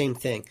said the same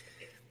thing,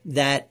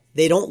 that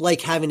they don't like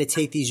having to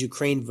take these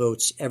Ukraine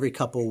votes every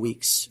couple of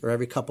weeks or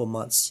every couple of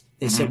months.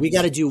 They said, we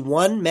got to do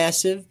one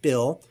massive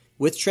bill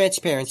with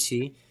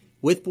transparency,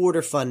 with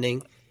border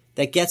funding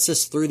that gets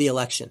us through the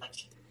election.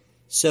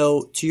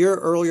 So to your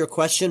earlier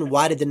question,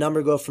 why did the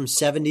number go from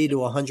 70 to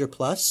 100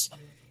 plus?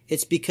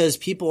 It's because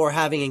people are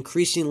having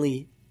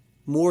increasingly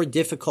more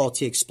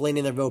difficulty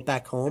explaining their vote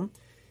back home.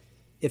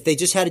 If they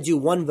just had to do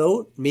one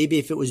vote, maybe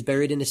if it was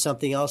buried into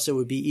something else, it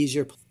would be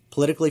easier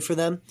politically for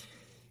them.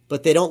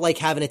 But they don't like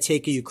having to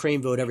take a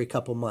Ukraine vote every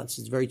couple months.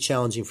 It's very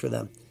challenging for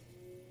them.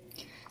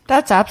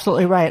 That's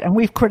absolutely right. And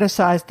we've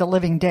criticized the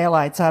living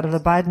daylights out of the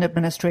Biden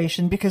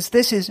administration because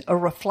this is a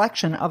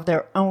reflection of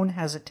their own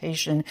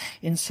hesitation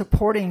in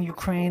supporting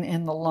Ukraine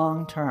in the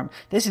long term.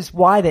 This is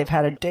why they've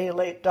had a day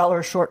late,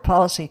 dollar short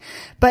policy.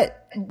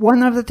 But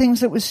one of the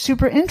things that was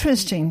super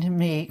interesting to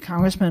me,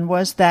 Congressman,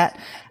 was that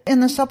in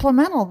the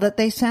supplemental that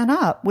they sent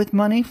up with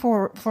money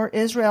for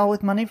Israel,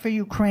 with money for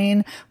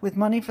Ukraine, with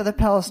money for the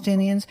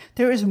Palestinians,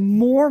 there is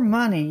more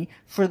money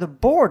for the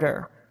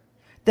border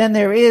than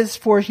there is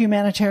for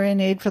humanitarian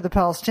aid for the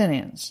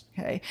Palestinians.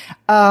 Okay.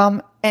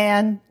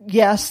 And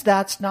yes,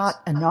 that's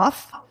not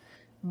enough,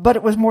 but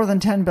it was more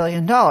than $10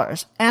 billion.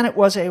 And it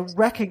was a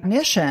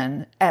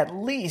recognition, at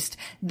least,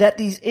 that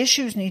these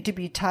issues need to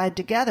be tied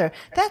together.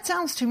 That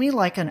sounds to me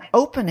like an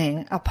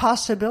opening, a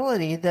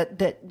possibility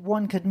that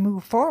one could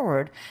move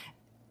forward.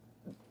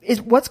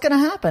 What's going to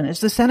happen? Is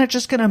the Senate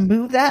just going to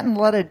move that and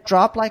let it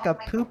drop like a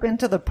poop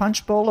into the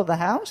punch bowl of the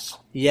House?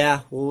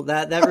 Yeah, well,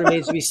 that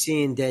remains to be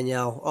seen,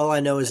 Danielle. All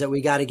I know is that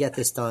we got to get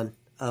this done.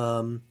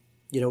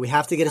 We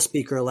have to get a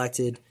speaker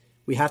elected.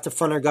 We have to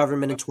fund our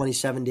government in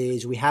 27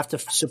 days. We have to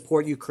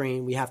support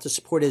Ukraine. We have to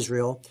support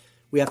Israel.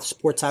 We have to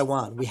support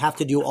Taiwan. We have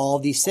to do all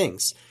of these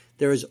things.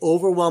 There is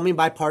overwhelming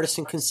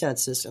bipartisan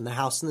consensus in the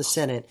House and the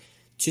Senate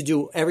to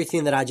do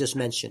everything that I just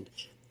mentioned.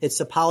 It's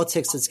the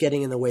politics that's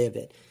getting in the way of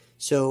it.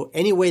 So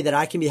any way that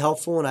I can be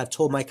helpful, and I've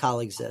told my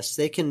colleagues this,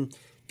 they can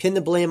pin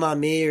the blame on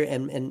me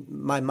and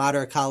my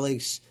moderate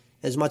colleagues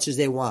as much as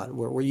they want.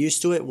 We're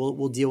used to it.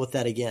 We'll deal with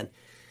that again.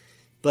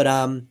 But,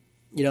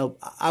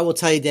 I will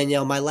tell you,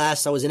 Danielle, I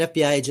was an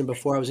FBI agent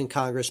before I was in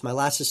Congress. My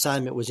last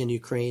assignment was in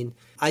Ukraine.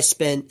 I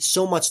spent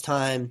so much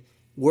time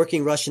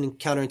working Russian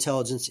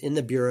counterintelligence in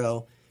the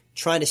Bureau,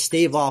 trying to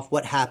stave off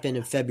what happened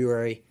in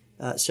February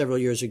several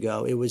years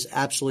ago. It was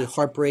absolutely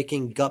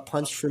heartbreaking, gut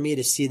punch for me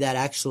to see that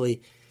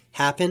actually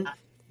happen.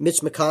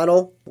 Mitch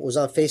McConnell was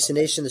on Face the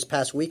Nation this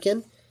past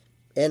weekend,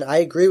 and I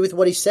agree with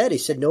what he said. He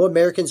said, no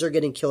Americans are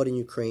getting killed in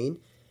Ukraine.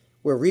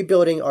 We're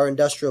rebuilding our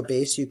industrial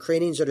base. The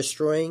Ukrainians are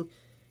destroying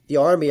the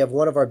army of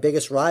one of our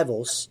biggest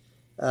rivals.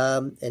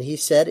 And he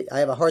said, I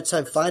have a hard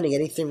time finding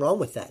anything wrong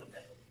with that.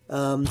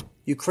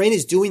 Ukraine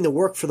is doing the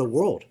work for the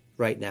world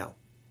right now.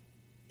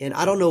 And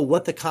I don't know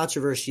what the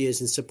controversy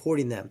is in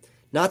supporting them,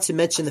 not to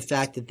mention the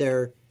fact that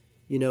they're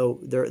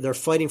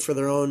fighting for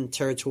their own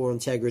territorial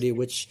integrity,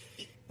 which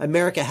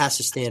America has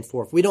to stand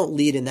for. If we don't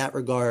lead in that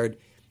regard,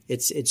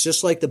 it's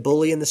just like the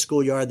bully in the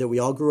schoolyard that we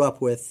all grew up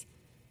with.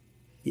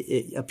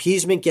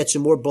 Appeasement gets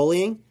you more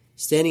bullying.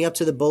 Standing up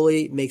to the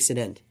bully makes it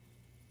end.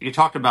 You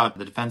talked about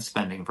the defense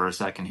spending for a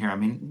second here. I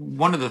mean,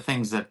 one of the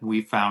things that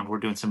we found, we're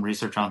doing some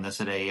research on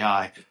this at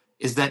AEI,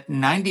 is that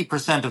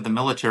 90% of the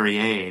military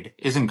aid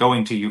isn't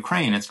going to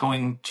Ukraine. It's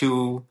going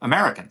to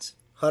Americans.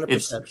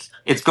 100%.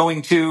 It's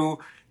going to,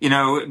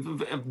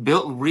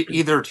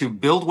 either to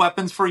build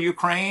weapons for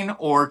Ukraine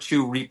or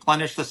to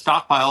replenish the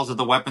stockpiles of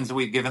the weapons that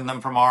we've given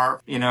them from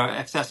our,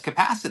 excess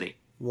capacity.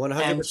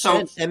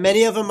 100%. And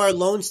many of them are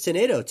loans to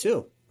NATO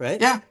too, right?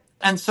 Yeah.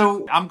 And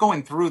so I'm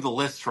going through the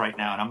list right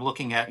now, and I'm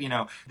looking at,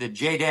 the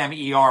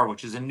JDAM-ER,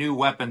 which is a new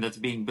weapon that's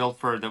being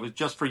built that was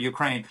just for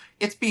Ukraine.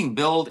 It's being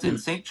built in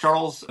St.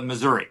 Charles,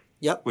 Missouri,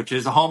 which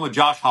is the home of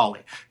Josh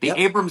Hawley. The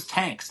Abrams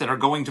tanks that are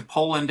going to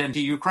Poland and to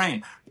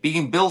Ukraine,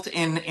 being built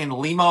in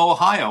Lima,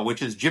 Ohio,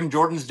 which is Jim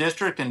Jordan's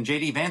district and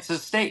J.D.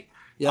 Vance's state.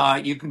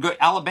 You can go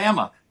to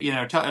Alabama.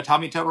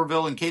 Tommy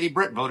Tuberville and Katie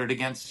Britt voted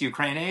against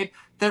Ukraine aid.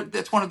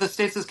 That's one of the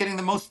states that's getting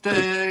the most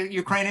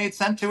Ukraine aid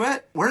sent to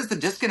it. Where's the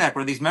disconnect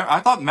where I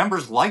thought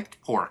members liked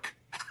pork.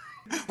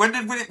 When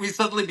did we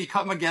suddenly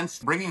become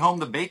against bringing home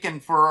the bacon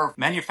for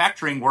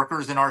manufacturing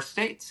workers in our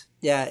states?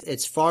 Yeah,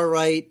 it's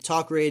far-right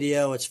talk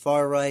radio. It's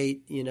far-right,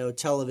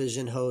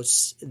 television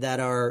hosts that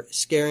are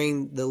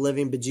scaring the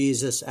living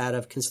bejesus out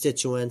of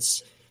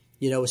constituents,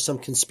 with some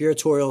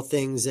conspiratorial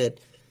things that,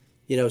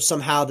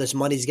 somehow this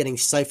money's getting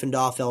siphoned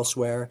off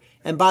elsewhere.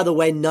 And by the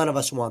way, none of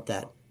us want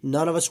that.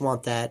 None of us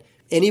want that.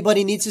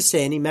 Anybody needs to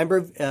say, any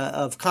member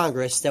of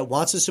Congress that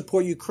wants to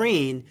support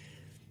Ukraine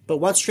but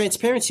wants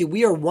transparency,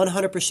 we are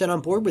 100% on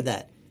board with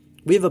that.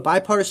 We have a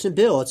bipartisan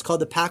bill. It's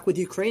called the Pact with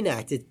Ukraine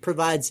Act. It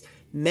provides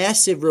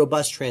massive,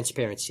 robust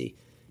transparency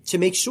to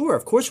make sure.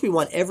 Of course, we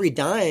want every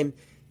dime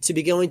to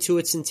be going to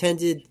its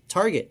intended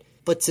target.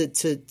 But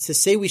to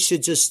say we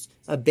should just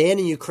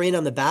abandon Ukraine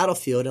on the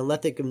battlefield and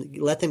let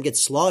them get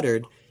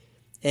slaughtered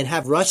and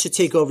have Russia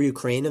take over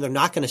Ukraine, and they're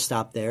not going to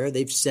stop there.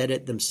 They've said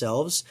it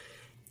themselves.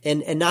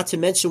 And not to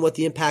mention what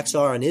the impacts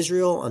are on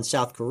Israel, on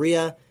South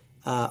Korea,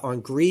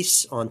 on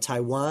Greece, on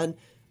Taiwan,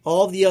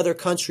 all the other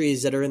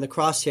countries that are in the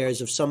crosshairs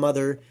of some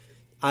other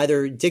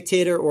either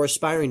dictator or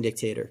aspiring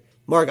dictator.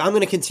 Mark, I'm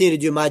going to continue to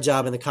do my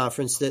job in the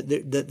conference.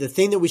 The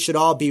thing that we should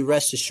all be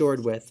rest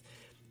assured with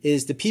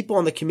is the people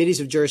on the committees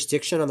of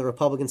jurisdiction on the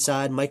Republican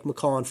side, Mike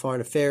McCall on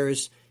Foreign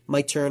Affairs,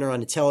 Mike Turner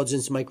on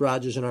Intelligence, Mike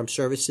Rogers on Armed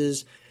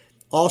Services,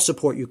 all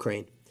support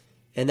Ukraine.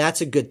 And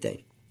that's a good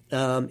thing.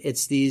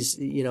 It's these,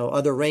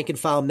 other rank and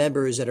file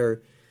members that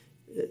are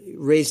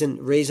raising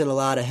a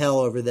lot of hell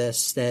over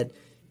this that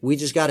we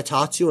just got to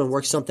talk to and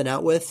work something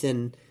out with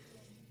and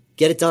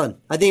get it done.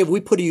 I think if we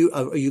put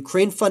a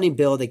Ukraine funding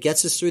bill that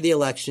gets us through the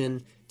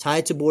election,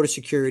 tied to border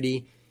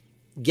security,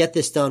 get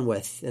this done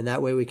with, and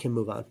that way we can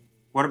move on.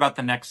 What about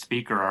the next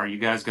speaker? Are you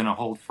guys going to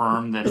hold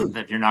firm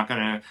that you're not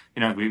going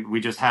to, we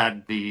just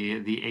had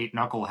the 8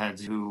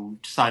 knuckleheads who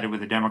sided with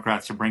the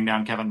Democrats to bring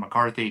down Kevin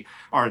McCarthy.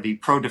 Are the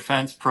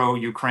pro-defense,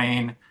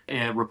 pro-Ukraine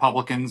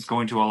Republicans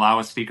going to allow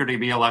a speaker to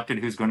be elected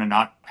who's going to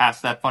not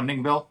pass that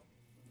funding bill?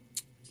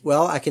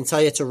 Well, I can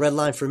tell you it's a red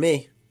line for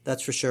me,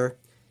 that's for sure.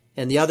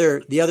 And the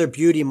other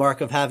beauty,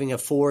 Mark, of having a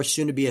 4,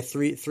 soon to be a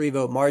 3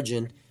 vote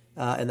margin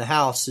in the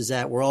House is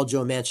that we're all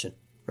Joe Manchin,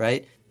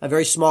 right? A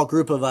very small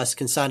group of us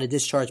can sign a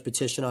discharge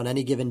petition on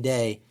any given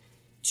day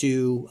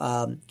to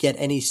get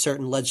any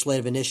certain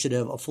legislative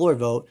initiative a floor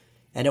vote,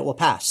 and it will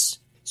pass.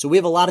 So we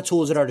have a lot of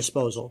tools at our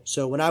disposal.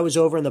 So when I was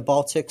over in the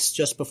Baltics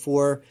just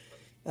before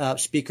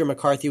Speaker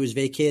McCarthy was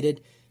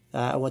vacated,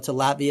 I went to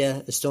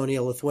Latvia,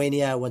 Estonia,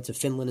 Lithuania. I went to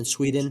Finland and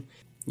Sweden,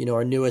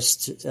 our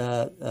newest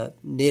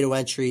NATO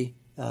entry,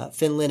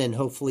 Finland, and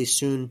hopefully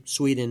soon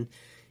Sweden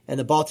and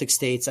the Baltic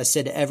states. I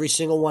said to every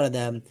single one of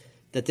them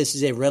that this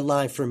is a red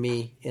line for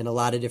me in a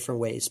lot of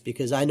different ways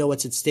because I know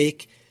what's at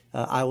stake.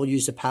 I will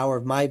use the power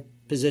of my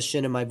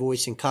position and my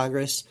voice in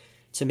Congress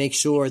to make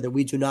sure that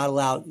we do not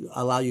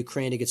allow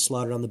Ukraine to get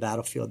slaughtered on the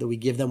battlefield, that we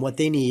give them what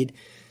they need.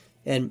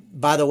 And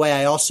by the way,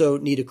 I also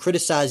need to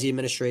criticize the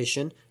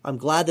administration. I'm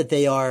glad that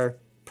they are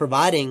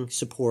providing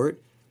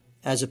support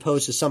as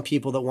opposed to some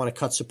people that want to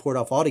cut support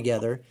off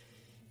altogether.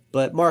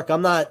 But Mark,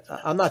 I'm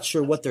not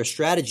sure what their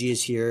strategy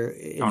is here.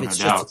 If it's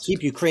just to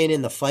keep Ukraine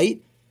in the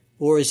fight,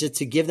 or is it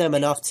to give them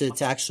enough to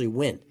actually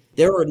win?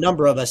 There were a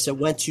number of us that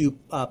went to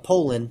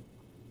Poland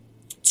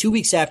 2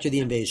 weeks after the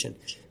invasion.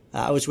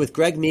 I was with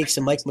Greg Meeks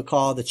and Mike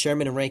McCall, the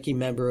chairman and ranking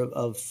member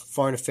of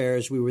Foreign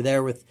Affairs. We were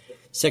there with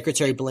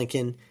Secretary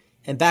Blinken.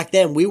 And back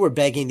then, we were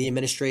begging the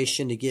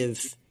administration to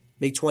give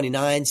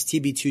MiG-29s,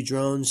 TB-2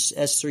 drones,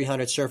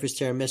 S-300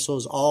 surface-to-air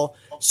missiles, all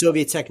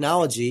Soviet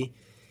technology.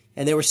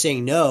 And they were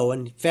saying no.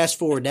 And fast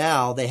forward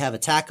now, they have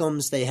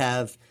ATACMS, they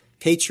have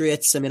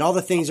Patriots. I mean, all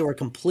the things that were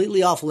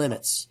completely off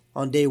limits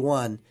on day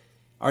one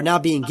are now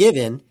being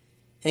given.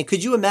 And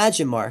could you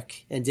imagine, Mark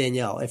and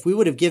Danielle, if we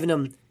would have given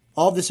them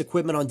all this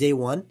equipment on day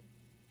one,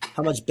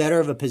 how much better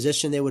of a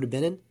position they would have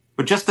been in?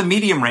 But just the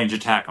medium range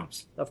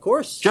ATACMS. Of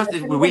course.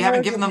 We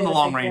haven't given them the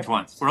long range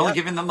ones. We're only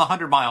giving them the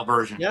 100-mile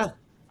version. Yeah.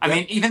 I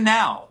mean, even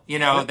now,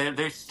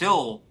 they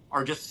still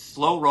are just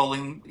slow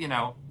rolling.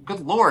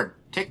 Good Lord,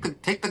 take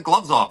the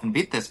gloves off and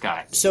beat this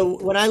guy.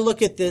 So when I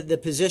look at the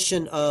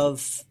position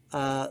of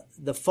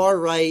the far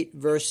right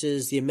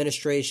versus the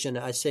administration,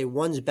 I say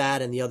one's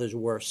bad and the other's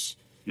worse.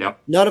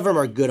 Yep. None of them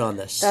are good on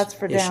this. That's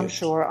for damn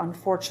sure,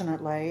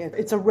 unfortunately.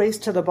 It's a race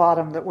to the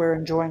bottom that we're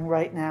enjoying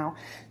right now.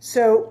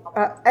 So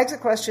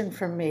exit question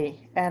from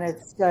me, and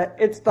it's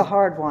the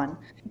hard one.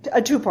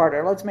 A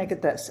two-parter. Let's make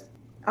it this.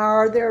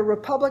 Are there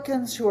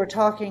Republicans who are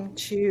talking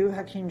to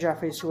Hakeem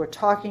Jeffries, who are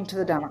talking to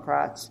the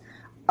Democrats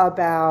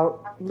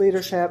about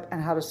leadership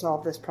and how to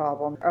solve this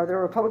problem? Are there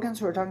Republicans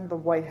who are talking to the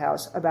White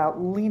House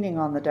about leaning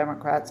on the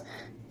Democrats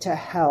to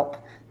help?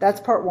 That's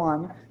part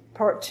one.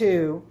 Part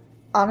two,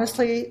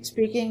 honestly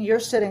speaking, you're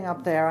sitting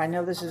up there. I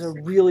know this is a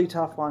really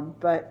tough one,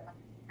 but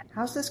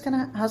how's this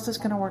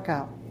gonna work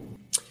out?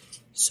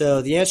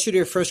 So the answer to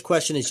your first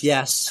question is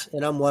yes,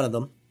 and I'm one of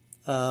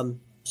them.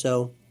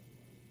 So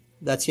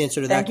that's the answer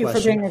to that question. Thank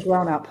you for being a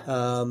grown-up.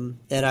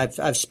 And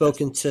I've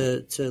spoken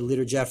to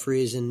Leader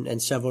Jeffries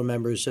and several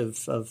members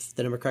of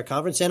the Democrat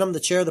conference, and I'm the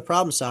chair of the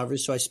problem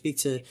solvers, so I speak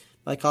to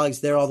my colleagues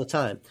there all the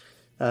time.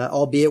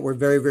 Albeit we're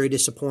very, very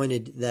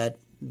disappointed that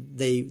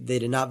they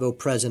did not vote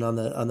present on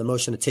the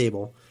motion to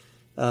table.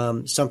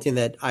 Something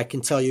that I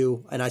can tell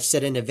you, and I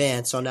said in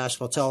advance on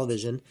national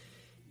television,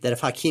 that if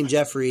Hakeem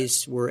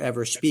Jeffries were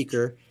ever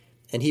speaker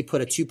and he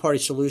put a two-party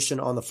solution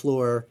on the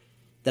floor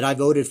that I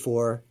voted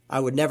for, I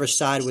would never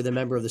side with a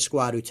member of the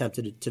squad who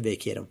attempted to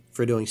vacate him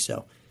for doing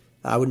so.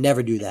 I would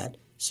never do that.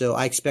 So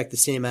I expect the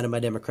same out of my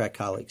Democrat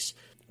colleagues.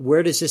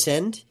 Where does this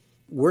end?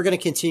 We're going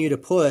to continue to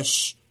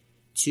push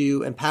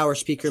to empower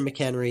Speaker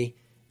McHenry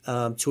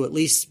to at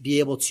least be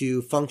able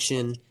to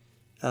function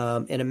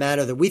in a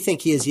manner that we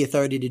think he has the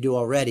authority to do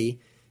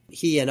already.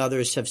 He and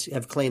others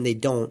have claimed they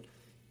don't,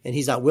 and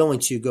he's not willing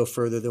to go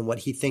further than what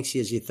he thinks he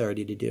has the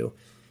authority to do.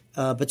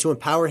 But to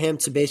empower him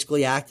to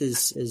basically act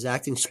as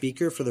acting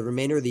speaker for the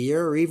remainder of the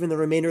year or even the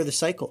remainder of the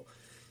cycle,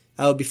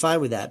 I would be fine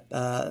with that.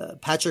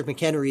 Patrick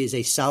McHenry is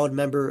a solid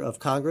member of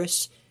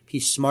Congress.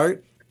 He's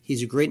smart.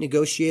 He's a great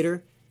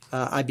negotiator.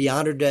 I'd be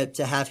honored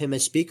to have him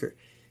as speaker.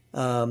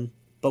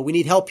 But we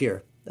need help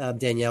here,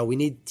 Danielle. We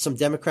need some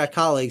Democrat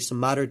colleagues, some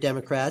moderate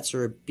Democrats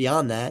or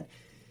beyond that,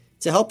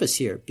 to help us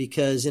here.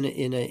 Because in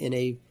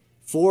a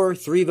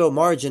 4-3 vote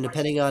margin,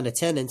 depending on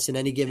attendance in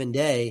any given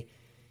day,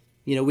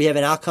 we have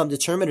an outcome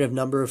determinative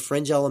number of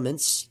fringe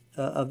elements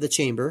of the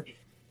chamber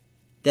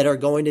that are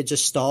going to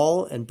just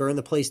stall and burn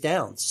the place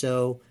down.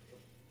 So,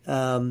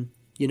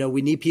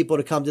 we need people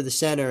to come to the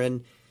center.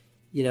 And,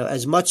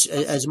 as much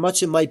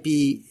it might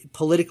be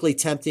politically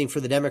tempting for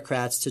the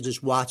Democrats to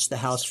just watch the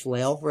House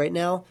flail right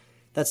now,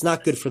 that's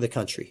not good for the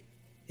country.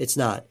 It's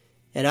not.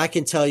 And I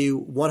can tell you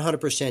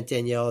 100%,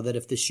 Danielle, that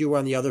if the shoe were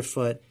on the other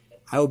foot,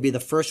 I would be the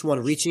first one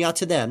reaching out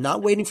to them,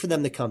 not waiting for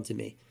them to come to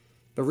me,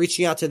 but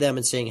reaching out to them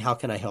and saying, how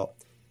can I help?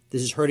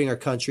 This is hurting our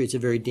country. It's a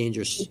very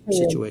dangerous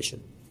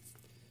situation.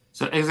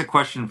 So here's a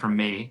question from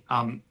me.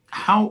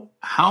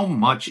 How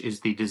much is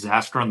the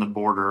disaster on the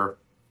border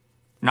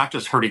not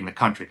just hurting the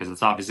country, because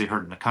it's obviously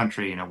hurting the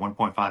country,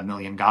 1.5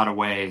 million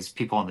gotaways,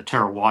 people on the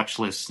terror watch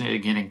list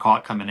getting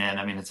caught coming in.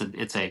 I mean,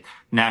 it's a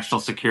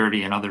national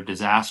security and other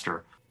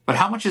disaster. But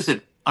how much is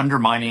it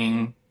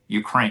undermining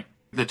Ukraine?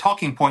 The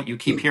talking point you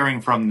keep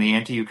hearing from the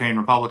anti-Ukraine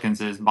Republicans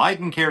is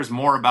Biden cares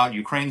more about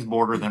Ukraine's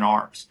border than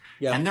ours.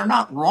 Yeah. And they're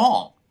not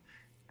wrong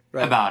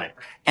about it.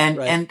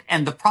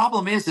 And the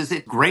problem is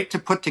it great to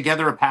put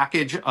together a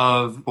package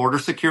of border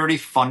security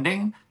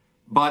funding,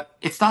 but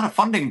it's not a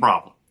funding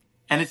problem.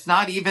 And it's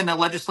not even a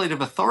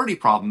legislative authority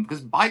problem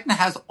because Biden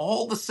has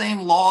all the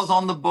same laws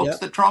on the books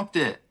that Trump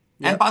did.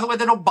 And by the way,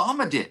 that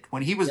Obama did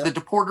when he was the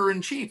deporter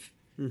in chief.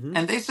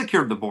 And they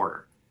secured the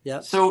border.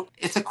 So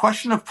it's a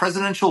question of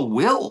presidential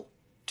will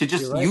to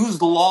just use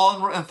the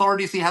law and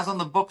authorities he has on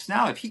the books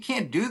now. If he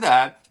can't do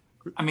that,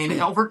 I mean,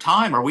 over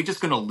time, are we just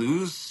going to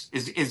lose?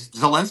 Is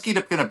Zelensky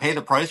going to pay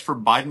the price for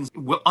Biden's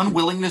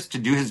unwillingness to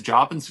do his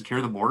job and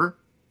secure the border?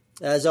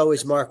 As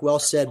always, Mark, well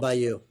said by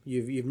you.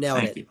 You've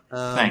nailed it.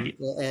 Thank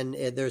you. And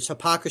there's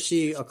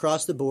hypocrisy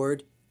across the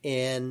board,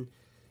 and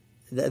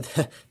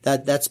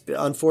that's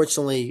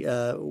unfortunately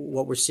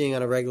what we're seeing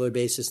on a regular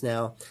basis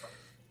now.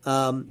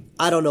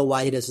 I don't know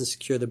why he doesn't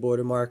secure the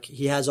border, Mark.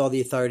 He has all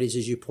the authorities,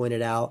 as you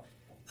pointed out.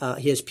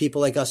 He has people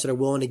like us that are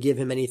willing to give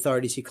him any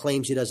authorities he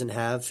claims he doesn't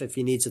have. If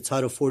he needs a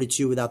Title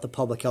 42 without the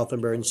public health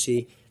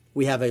emergency,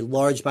 we have a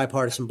large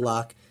bipartisan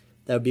bloc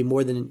that would be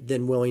more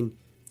than willing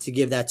to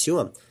give that to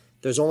him.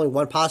 There's only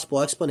one possible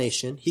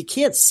explanation. He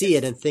can't see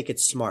it and think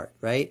it's smart,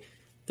 right?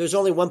 There's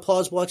only one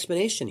plausible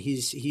explanation.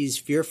 He's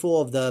fearful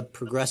of the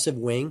progressive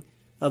wing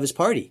of his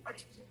party,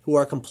 who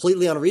are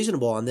completely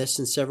unreasonable on this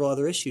and several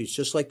other issues,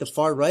 just like the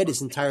far right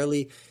is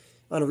entirely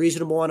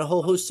unreasonable on a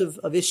whole host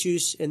of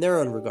issues in their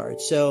own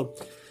regard. So,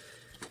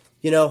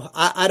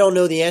 I don't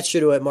know the answer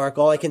to it, Mark.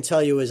 All I can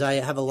tell you is I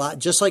have a lot,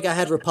 just like I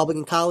had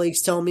Republican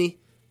colleagues tell me,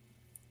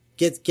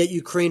 Get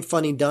Ukraine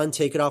funding done,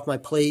 take it off my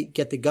plate.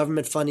 Get the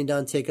government funding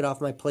done, take it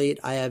off my plate.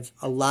 I have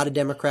a lot of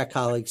Democrat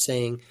colleagues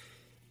saying,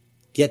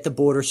 get the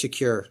border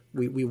secure.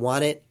 We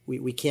want it.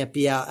 We can't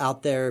be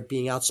out there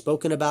being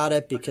outspoken about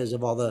it because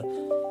of all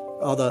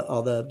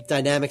the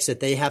dynamics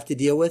that they have to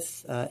deal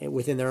with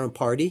within their own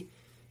party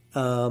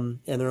and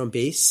their own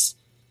base.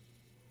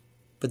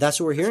 But that's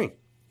what we're hearing.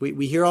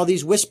 We hear all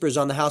these whispers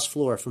on the House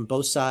floor from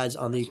both sides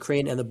on the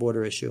Ukraine and the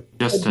border issue.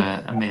 Just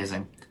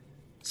amazing.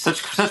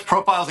 Such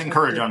profiles and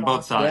courage on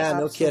both sides. Yeah,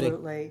 no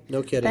Absolutely. kidding.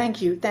 No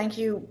kidding. Thank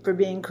you for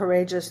being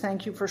courageous.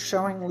 Thank you for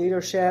showing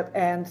leadership.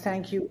 And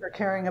thank you for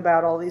caring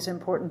about all these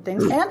important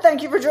things. And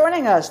thank you for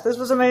joining us. This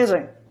was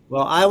amazing.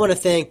 Well, I want to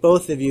thank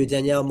both of you,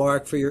 Danielle,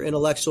 Mark, for your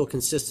intellectual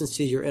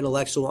consistency, your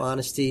intellectual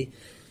honesty.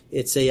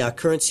 It's a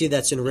currency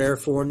that's in rare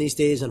form these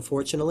days,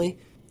 unfortunately.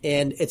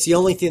 And it's the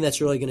only thing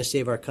that's really going to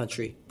save our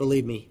country.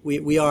 Believe me,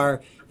 we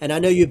are, and I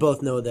know you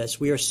both know this,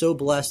 we are so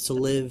blessed to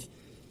live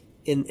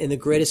in the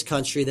greatest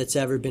country that's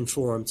ever been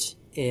formed.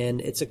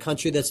 And it's a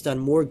country that's done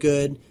more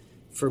good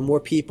for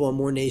more people and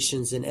more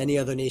nations than any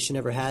other nation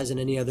ever has and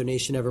any other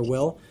nation ever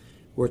will.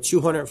 We're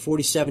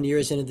 247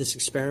 years into this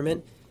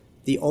experiment.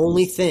 The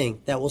only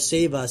thing that will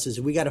save us is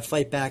we got to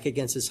fight back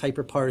against this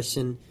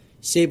hyper-partisan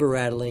saber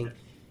rattling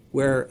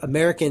where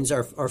Americans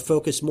are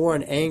focused more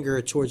on anger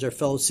towards our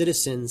fellow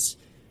citizens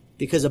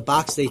because a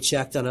box they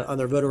checked on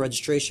their voter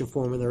registration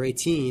form when they're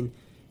 18,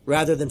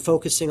 rather than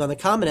focusing on the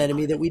common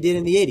enemy that we did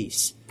in the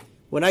 80s.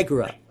 When I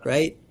grew up,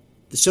 right?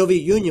 The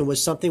Soviet Union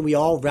was something we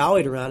all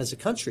rallied around as a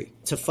country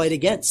to fight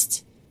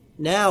against.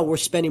 Now we're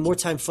spending more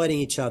time fighting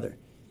each other.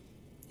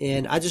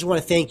 And I just want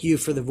to thank you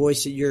for the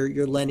voice that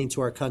you're lending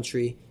to our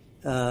country,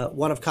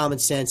 one of common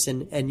sense,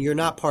 and you're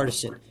not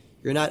partisan.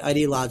 You're not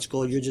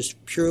ideological. You're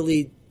just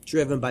purely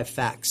driven by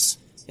facts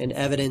and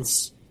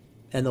evidence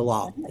and the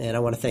law. And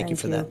I want to thank you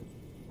for that.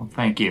 Well,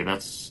 thank you.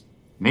 That's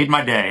made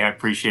my day. I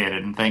appreciate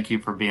it. And thank you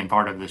for being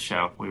part of this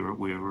show. We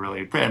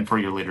really, and for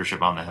your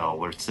leadership on the Hill,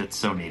 where it's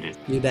so needed.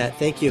 You bet.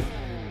 Thank you.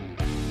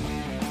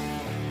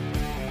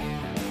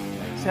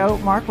 So,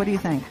 Mark, what do you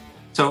think?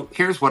 So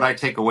here's what I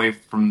take away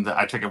from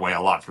I took away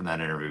a lot from that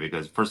interview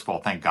because, first of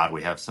all, thank God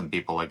we have some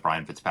people like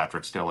Brian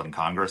Fitzpatrick still in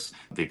Congress,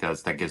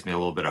 because that gives me a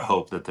little bit of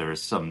hope that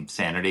there's some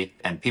sanity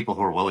and people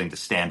who are willing to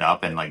stand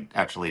up and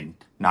actually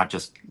not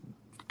just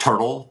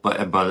turtle, but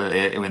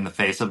in the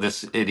face of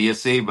this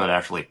idiocy, but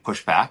actually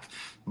push back.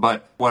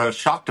 But what I was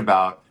shocked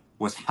about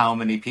was how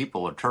many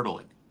people are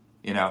turtling.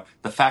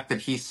 The fact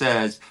that he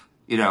says,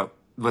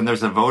 when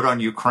there's a vote on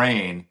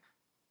Ukraine,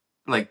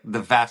 the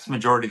vast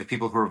majority of the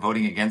people who are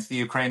voting against the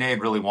Ukraine aid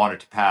really want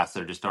it to pass.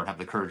 They just don't have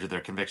the courage of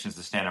their convictions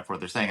to stand up for what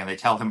they're saying. And they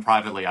tell him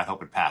privately, I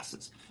hope it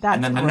passes.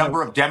 And then the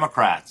number of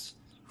Democrats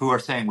who are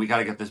saying, we got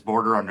to get this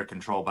border under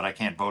control, but I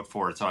can't vote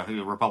for it. So I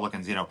think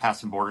Republicans, pass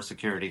some border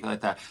security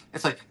like that.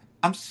 It's like,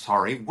 I'm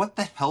sorry, what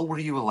the hell were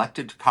you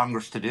elected to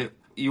Congress to do?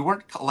 You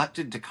weren't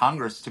elected to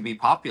Congress to be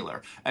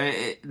popular.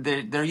 I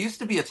mean, there used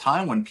to be a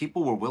time when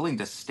people were willing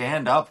to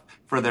stand up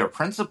for their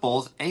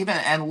principles, even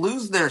and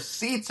lose their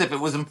seats if it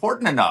was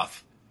important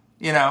enough,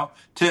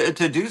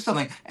 to do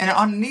something. And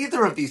on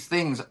neither of these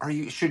things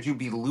should you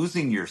be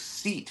losing your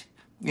seat.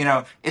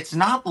 It's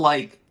not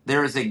like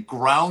there is a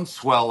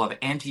groundswell of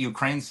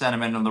anti-Ukraine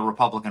sentiment in the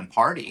Republican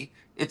Party.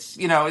 It's,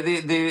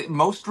 the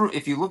most,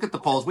 if you look at the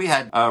polls, we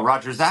had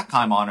Roger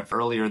Zakheim on it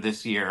earlier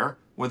this year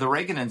with the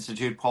Reagan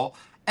Institute poll,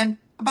 and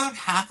about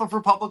half of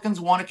Republicans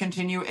want to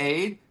continue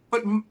aid,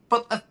 but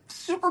a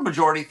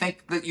supermajority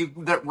think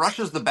that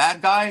Russia's the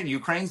bad guy and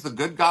Ukraine's the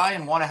good guy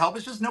and want to help.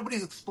 It's just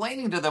nobody's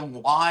explaining to them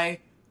why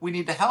we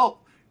need to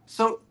help.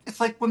 So it's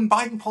like when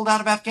Biden pulled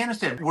out of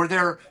Afghanistan. Were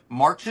there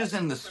marches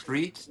in the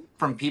streets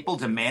from people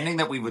demanding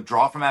that we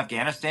withdraw from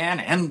Afghanistan,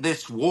 end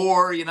this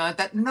war?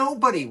 That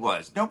nobody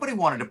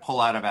wanted to pull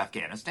out of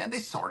Afghanistan. They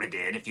sort of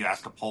did. If you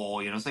ask a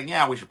poll, saying,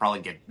 yeah, we should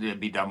probably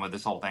be done with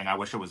this whole thing. I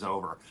wish it was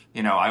over.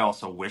 I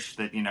also wish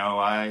that,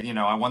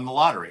 I won the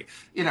lottery.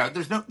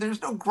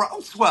 There's no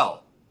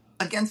groundswell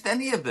against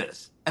any of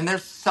this. And they're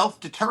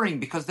self-deterring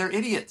because they're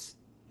idiots.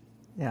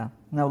 Yeah.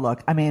 No,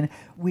 look, I mean,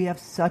 we have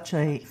such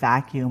a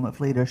vacuum of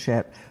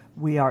leadership.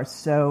 We are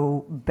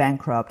so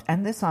bankrupt,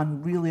 and this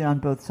really on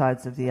both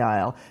sides of the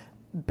aisle,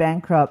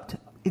 bankrupt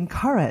in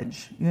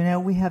courage.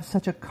 We have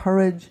such a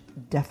courage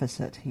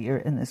deficit here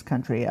in this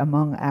country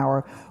among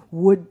our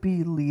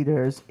would-be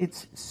leaders.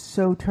 It's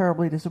so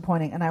terribly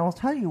disappointing. And I will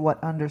tell you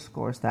what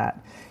underscores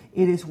that.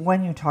 It is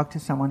when you talk to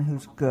someone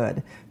who's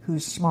good,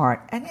 who's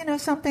smart.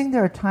 And something,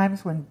 there are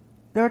times when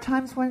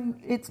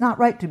it's not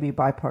right to be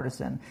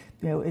bipartisan.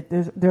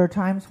 There are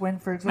times when,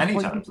 for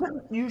example,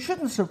 you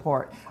shouldn't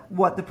support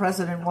what the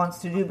president wants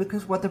to do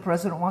because what the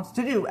president wants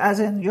to do, as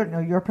in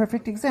your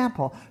perfect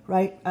example,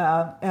 right?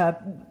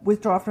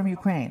 Withdraw from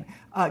Ukraine,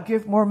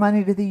 give more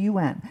money to the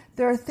UN.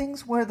 There are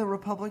things where the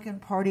Republican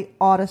Party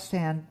ought to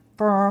stand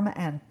firm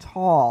and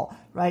tall,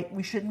 right?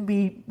 We shouldn't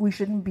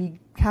be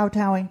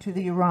kowtowing to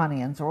the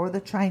Iranians or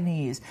the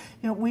Chinese.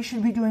 We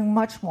should be doing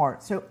much more.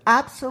 So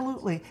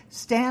absolutely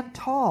stand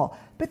tall.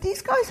 But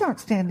these guys aren't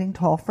standing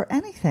tall for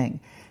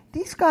anything.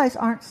 These guys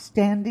aren't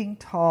standing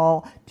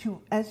tall to,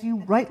 as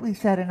you rightly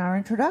said in our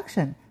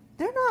introduction,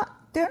 they're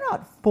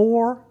not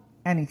for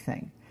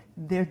anything.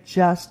 They're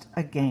just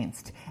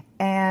against.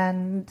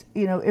 And,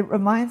 it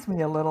reminds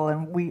me a little,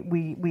 and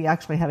we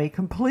actually have a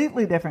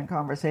completely different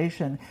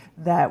conversation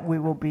that we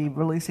will be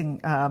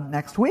releasing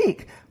next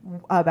week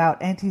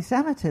about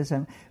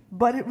anti-Semitism.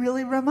 But it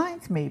really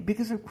reminds me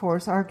because, of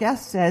course, our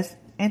guest says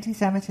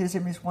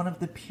anti-Semitism is one of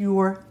the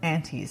pure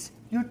antis.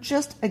 You're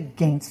just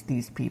against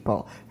these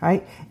people,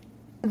 right?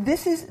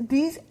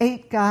 These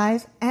 8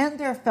 guys and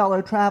their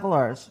fellow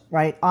travelers,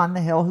 right, on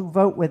the Hill who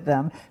vote with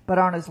them but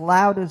aren't as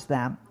loud as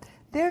them.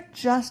 They're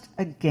just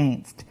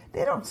against.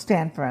 They don't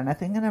stand for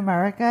anything in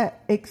America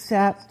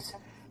except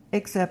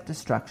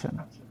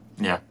destruction.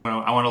 Yeah.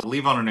 I want to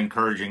leave on an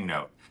encouraging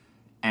note.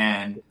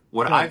 And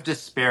what I've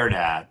despaired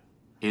at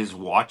is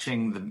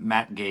watching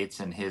Matt Gaetz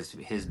and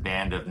his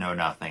band of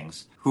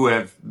know-nothings who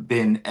have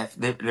been,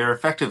 they're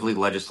effectively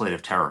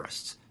legislative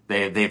terrorists.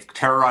 They've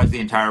terrorized the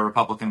entire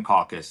Republican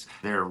caucus.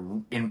 They're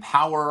in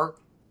power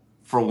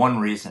for one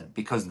reason,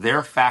 because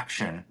their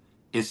faction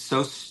is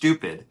so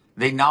stupid.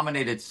 They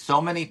nominated so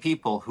many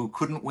people who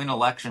couldn't win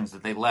elections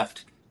that they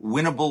left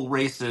winnable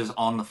races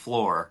on the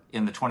floor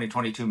in the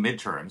 2022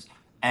 midterms.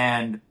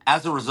 And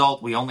as a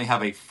result, we only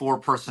have a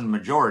 4-person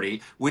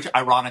majority, which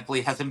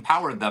ironically has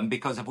empowered them,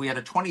 because if we had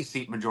a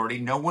 20-seat majority,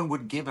 no one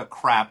would give a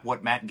crap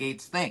what Matt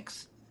Gaetz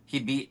thinks.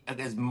 He'd be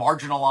as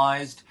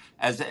marginalized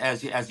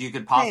as you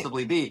could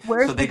possibly be.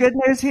 Where's the good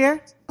news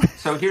here?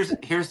 So here's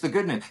the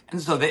good news.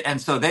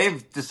 And so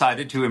they've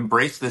decided to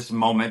embrace this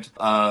moment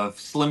of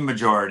slim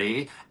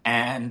majority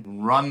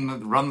and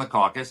run the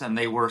caucus, and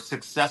they were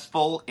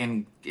successful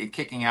in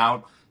kicking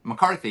out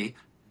McCarthy.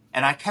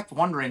 And I kept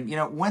wondering,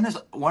 when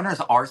is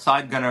our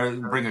side going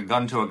to bring a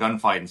gun to a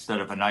gunfight instead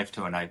of a knife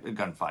to a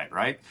gunfight,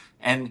 right?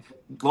 And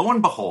lo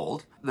and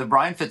behold, the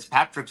Brian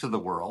Fitzpatricks of the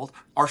world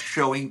are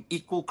showing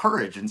equal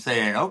courage and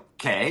saying,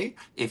 okay,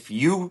 if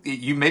you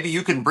maybe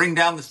you can bring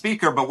down the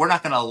speaker, but we're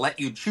not going to let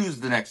you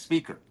choose the next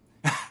speaker.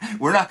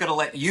 We're not going to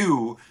let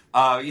you,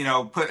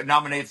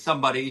 nominate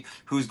somebody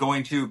who's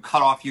going to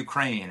cut off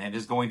Ukraine and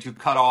is going to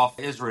cut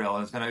off Israel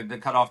and is going to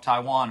cut off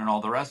Taiwan and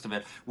all the rest of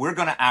it. We're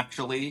going to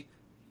actually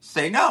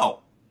say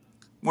no.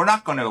 We're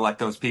not going to elect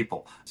those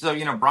people. So,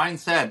 Brian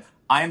said,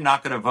 I am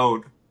not going to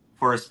vote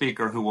for a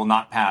speaker who will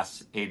not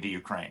pass aid to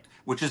Ukraine,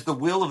 which is the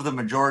will of the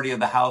majority of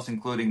the House,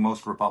 including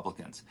most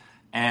Republicans.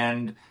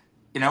 And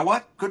you know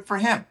what? Good for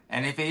him.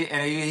 And if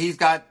he's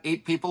got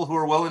 8 people who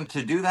are willing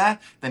to do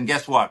that, then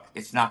guess what?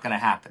 It's not going to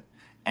happen.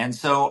 And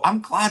so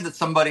I'm glad that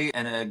somebody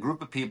and a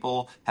group of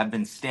people have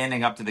been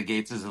standing up to the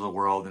Gateses of the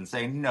world and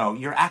saying, no,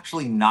 you're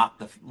actually not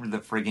the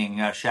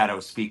frigging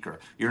shadow speaker.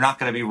 You're not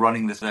going to be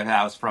running this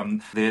house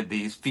from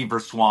these fever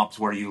swamps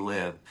where you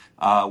live.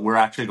 We're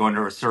actually going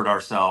to assert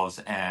ourselves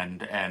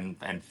and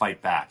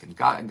fight back. And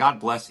God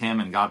bless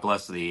him, and God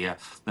bless the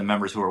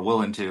members who are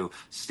willing to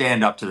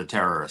stand up to the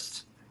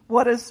terrorists.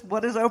 What does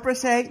Oprah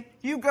say?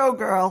 You go,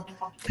 girl.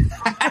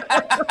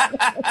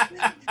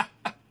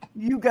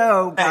 You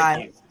go,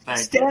 guys.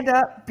 Stand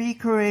up, be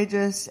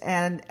courageous,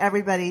 and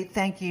everybody,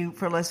 thank you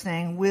for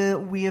listening.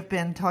 We have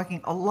been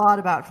talking a lot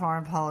about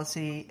foreign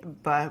policy,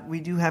 but we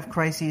do have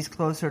crises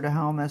closer to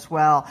home as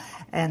well.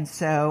 And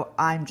so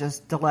I'm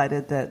just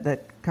delighted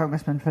that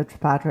Congressman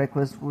Fitzpatrick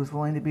was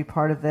willing to be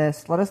part of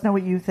this. Let us know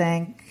what you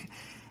think,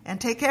 and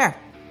take care.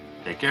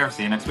 Take care.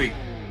 See you next week.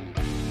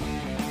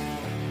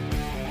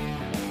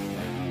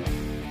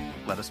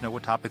 Let us know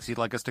what topics you'd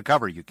like us to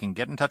cover. You can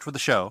get in touch with the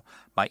show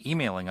by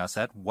emailing us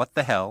at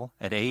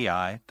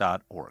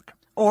whatthehell@aei.org.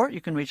 Or you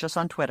can reach us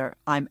on Twitter.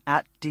 I'm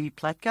at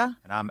 @dpletka.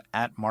 And I'm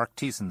at Mark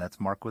Thiessen. That's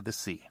Mark with a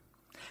C.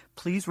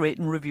 Please rate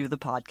and review the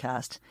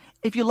podcast.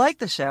 If you like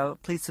the show,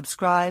 please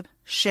subscribe,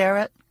 share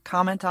it,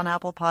 comment on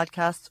Apple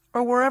Podcasts,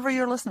 or wherever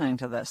you're listening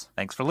to this.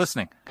 Thanks for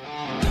listening.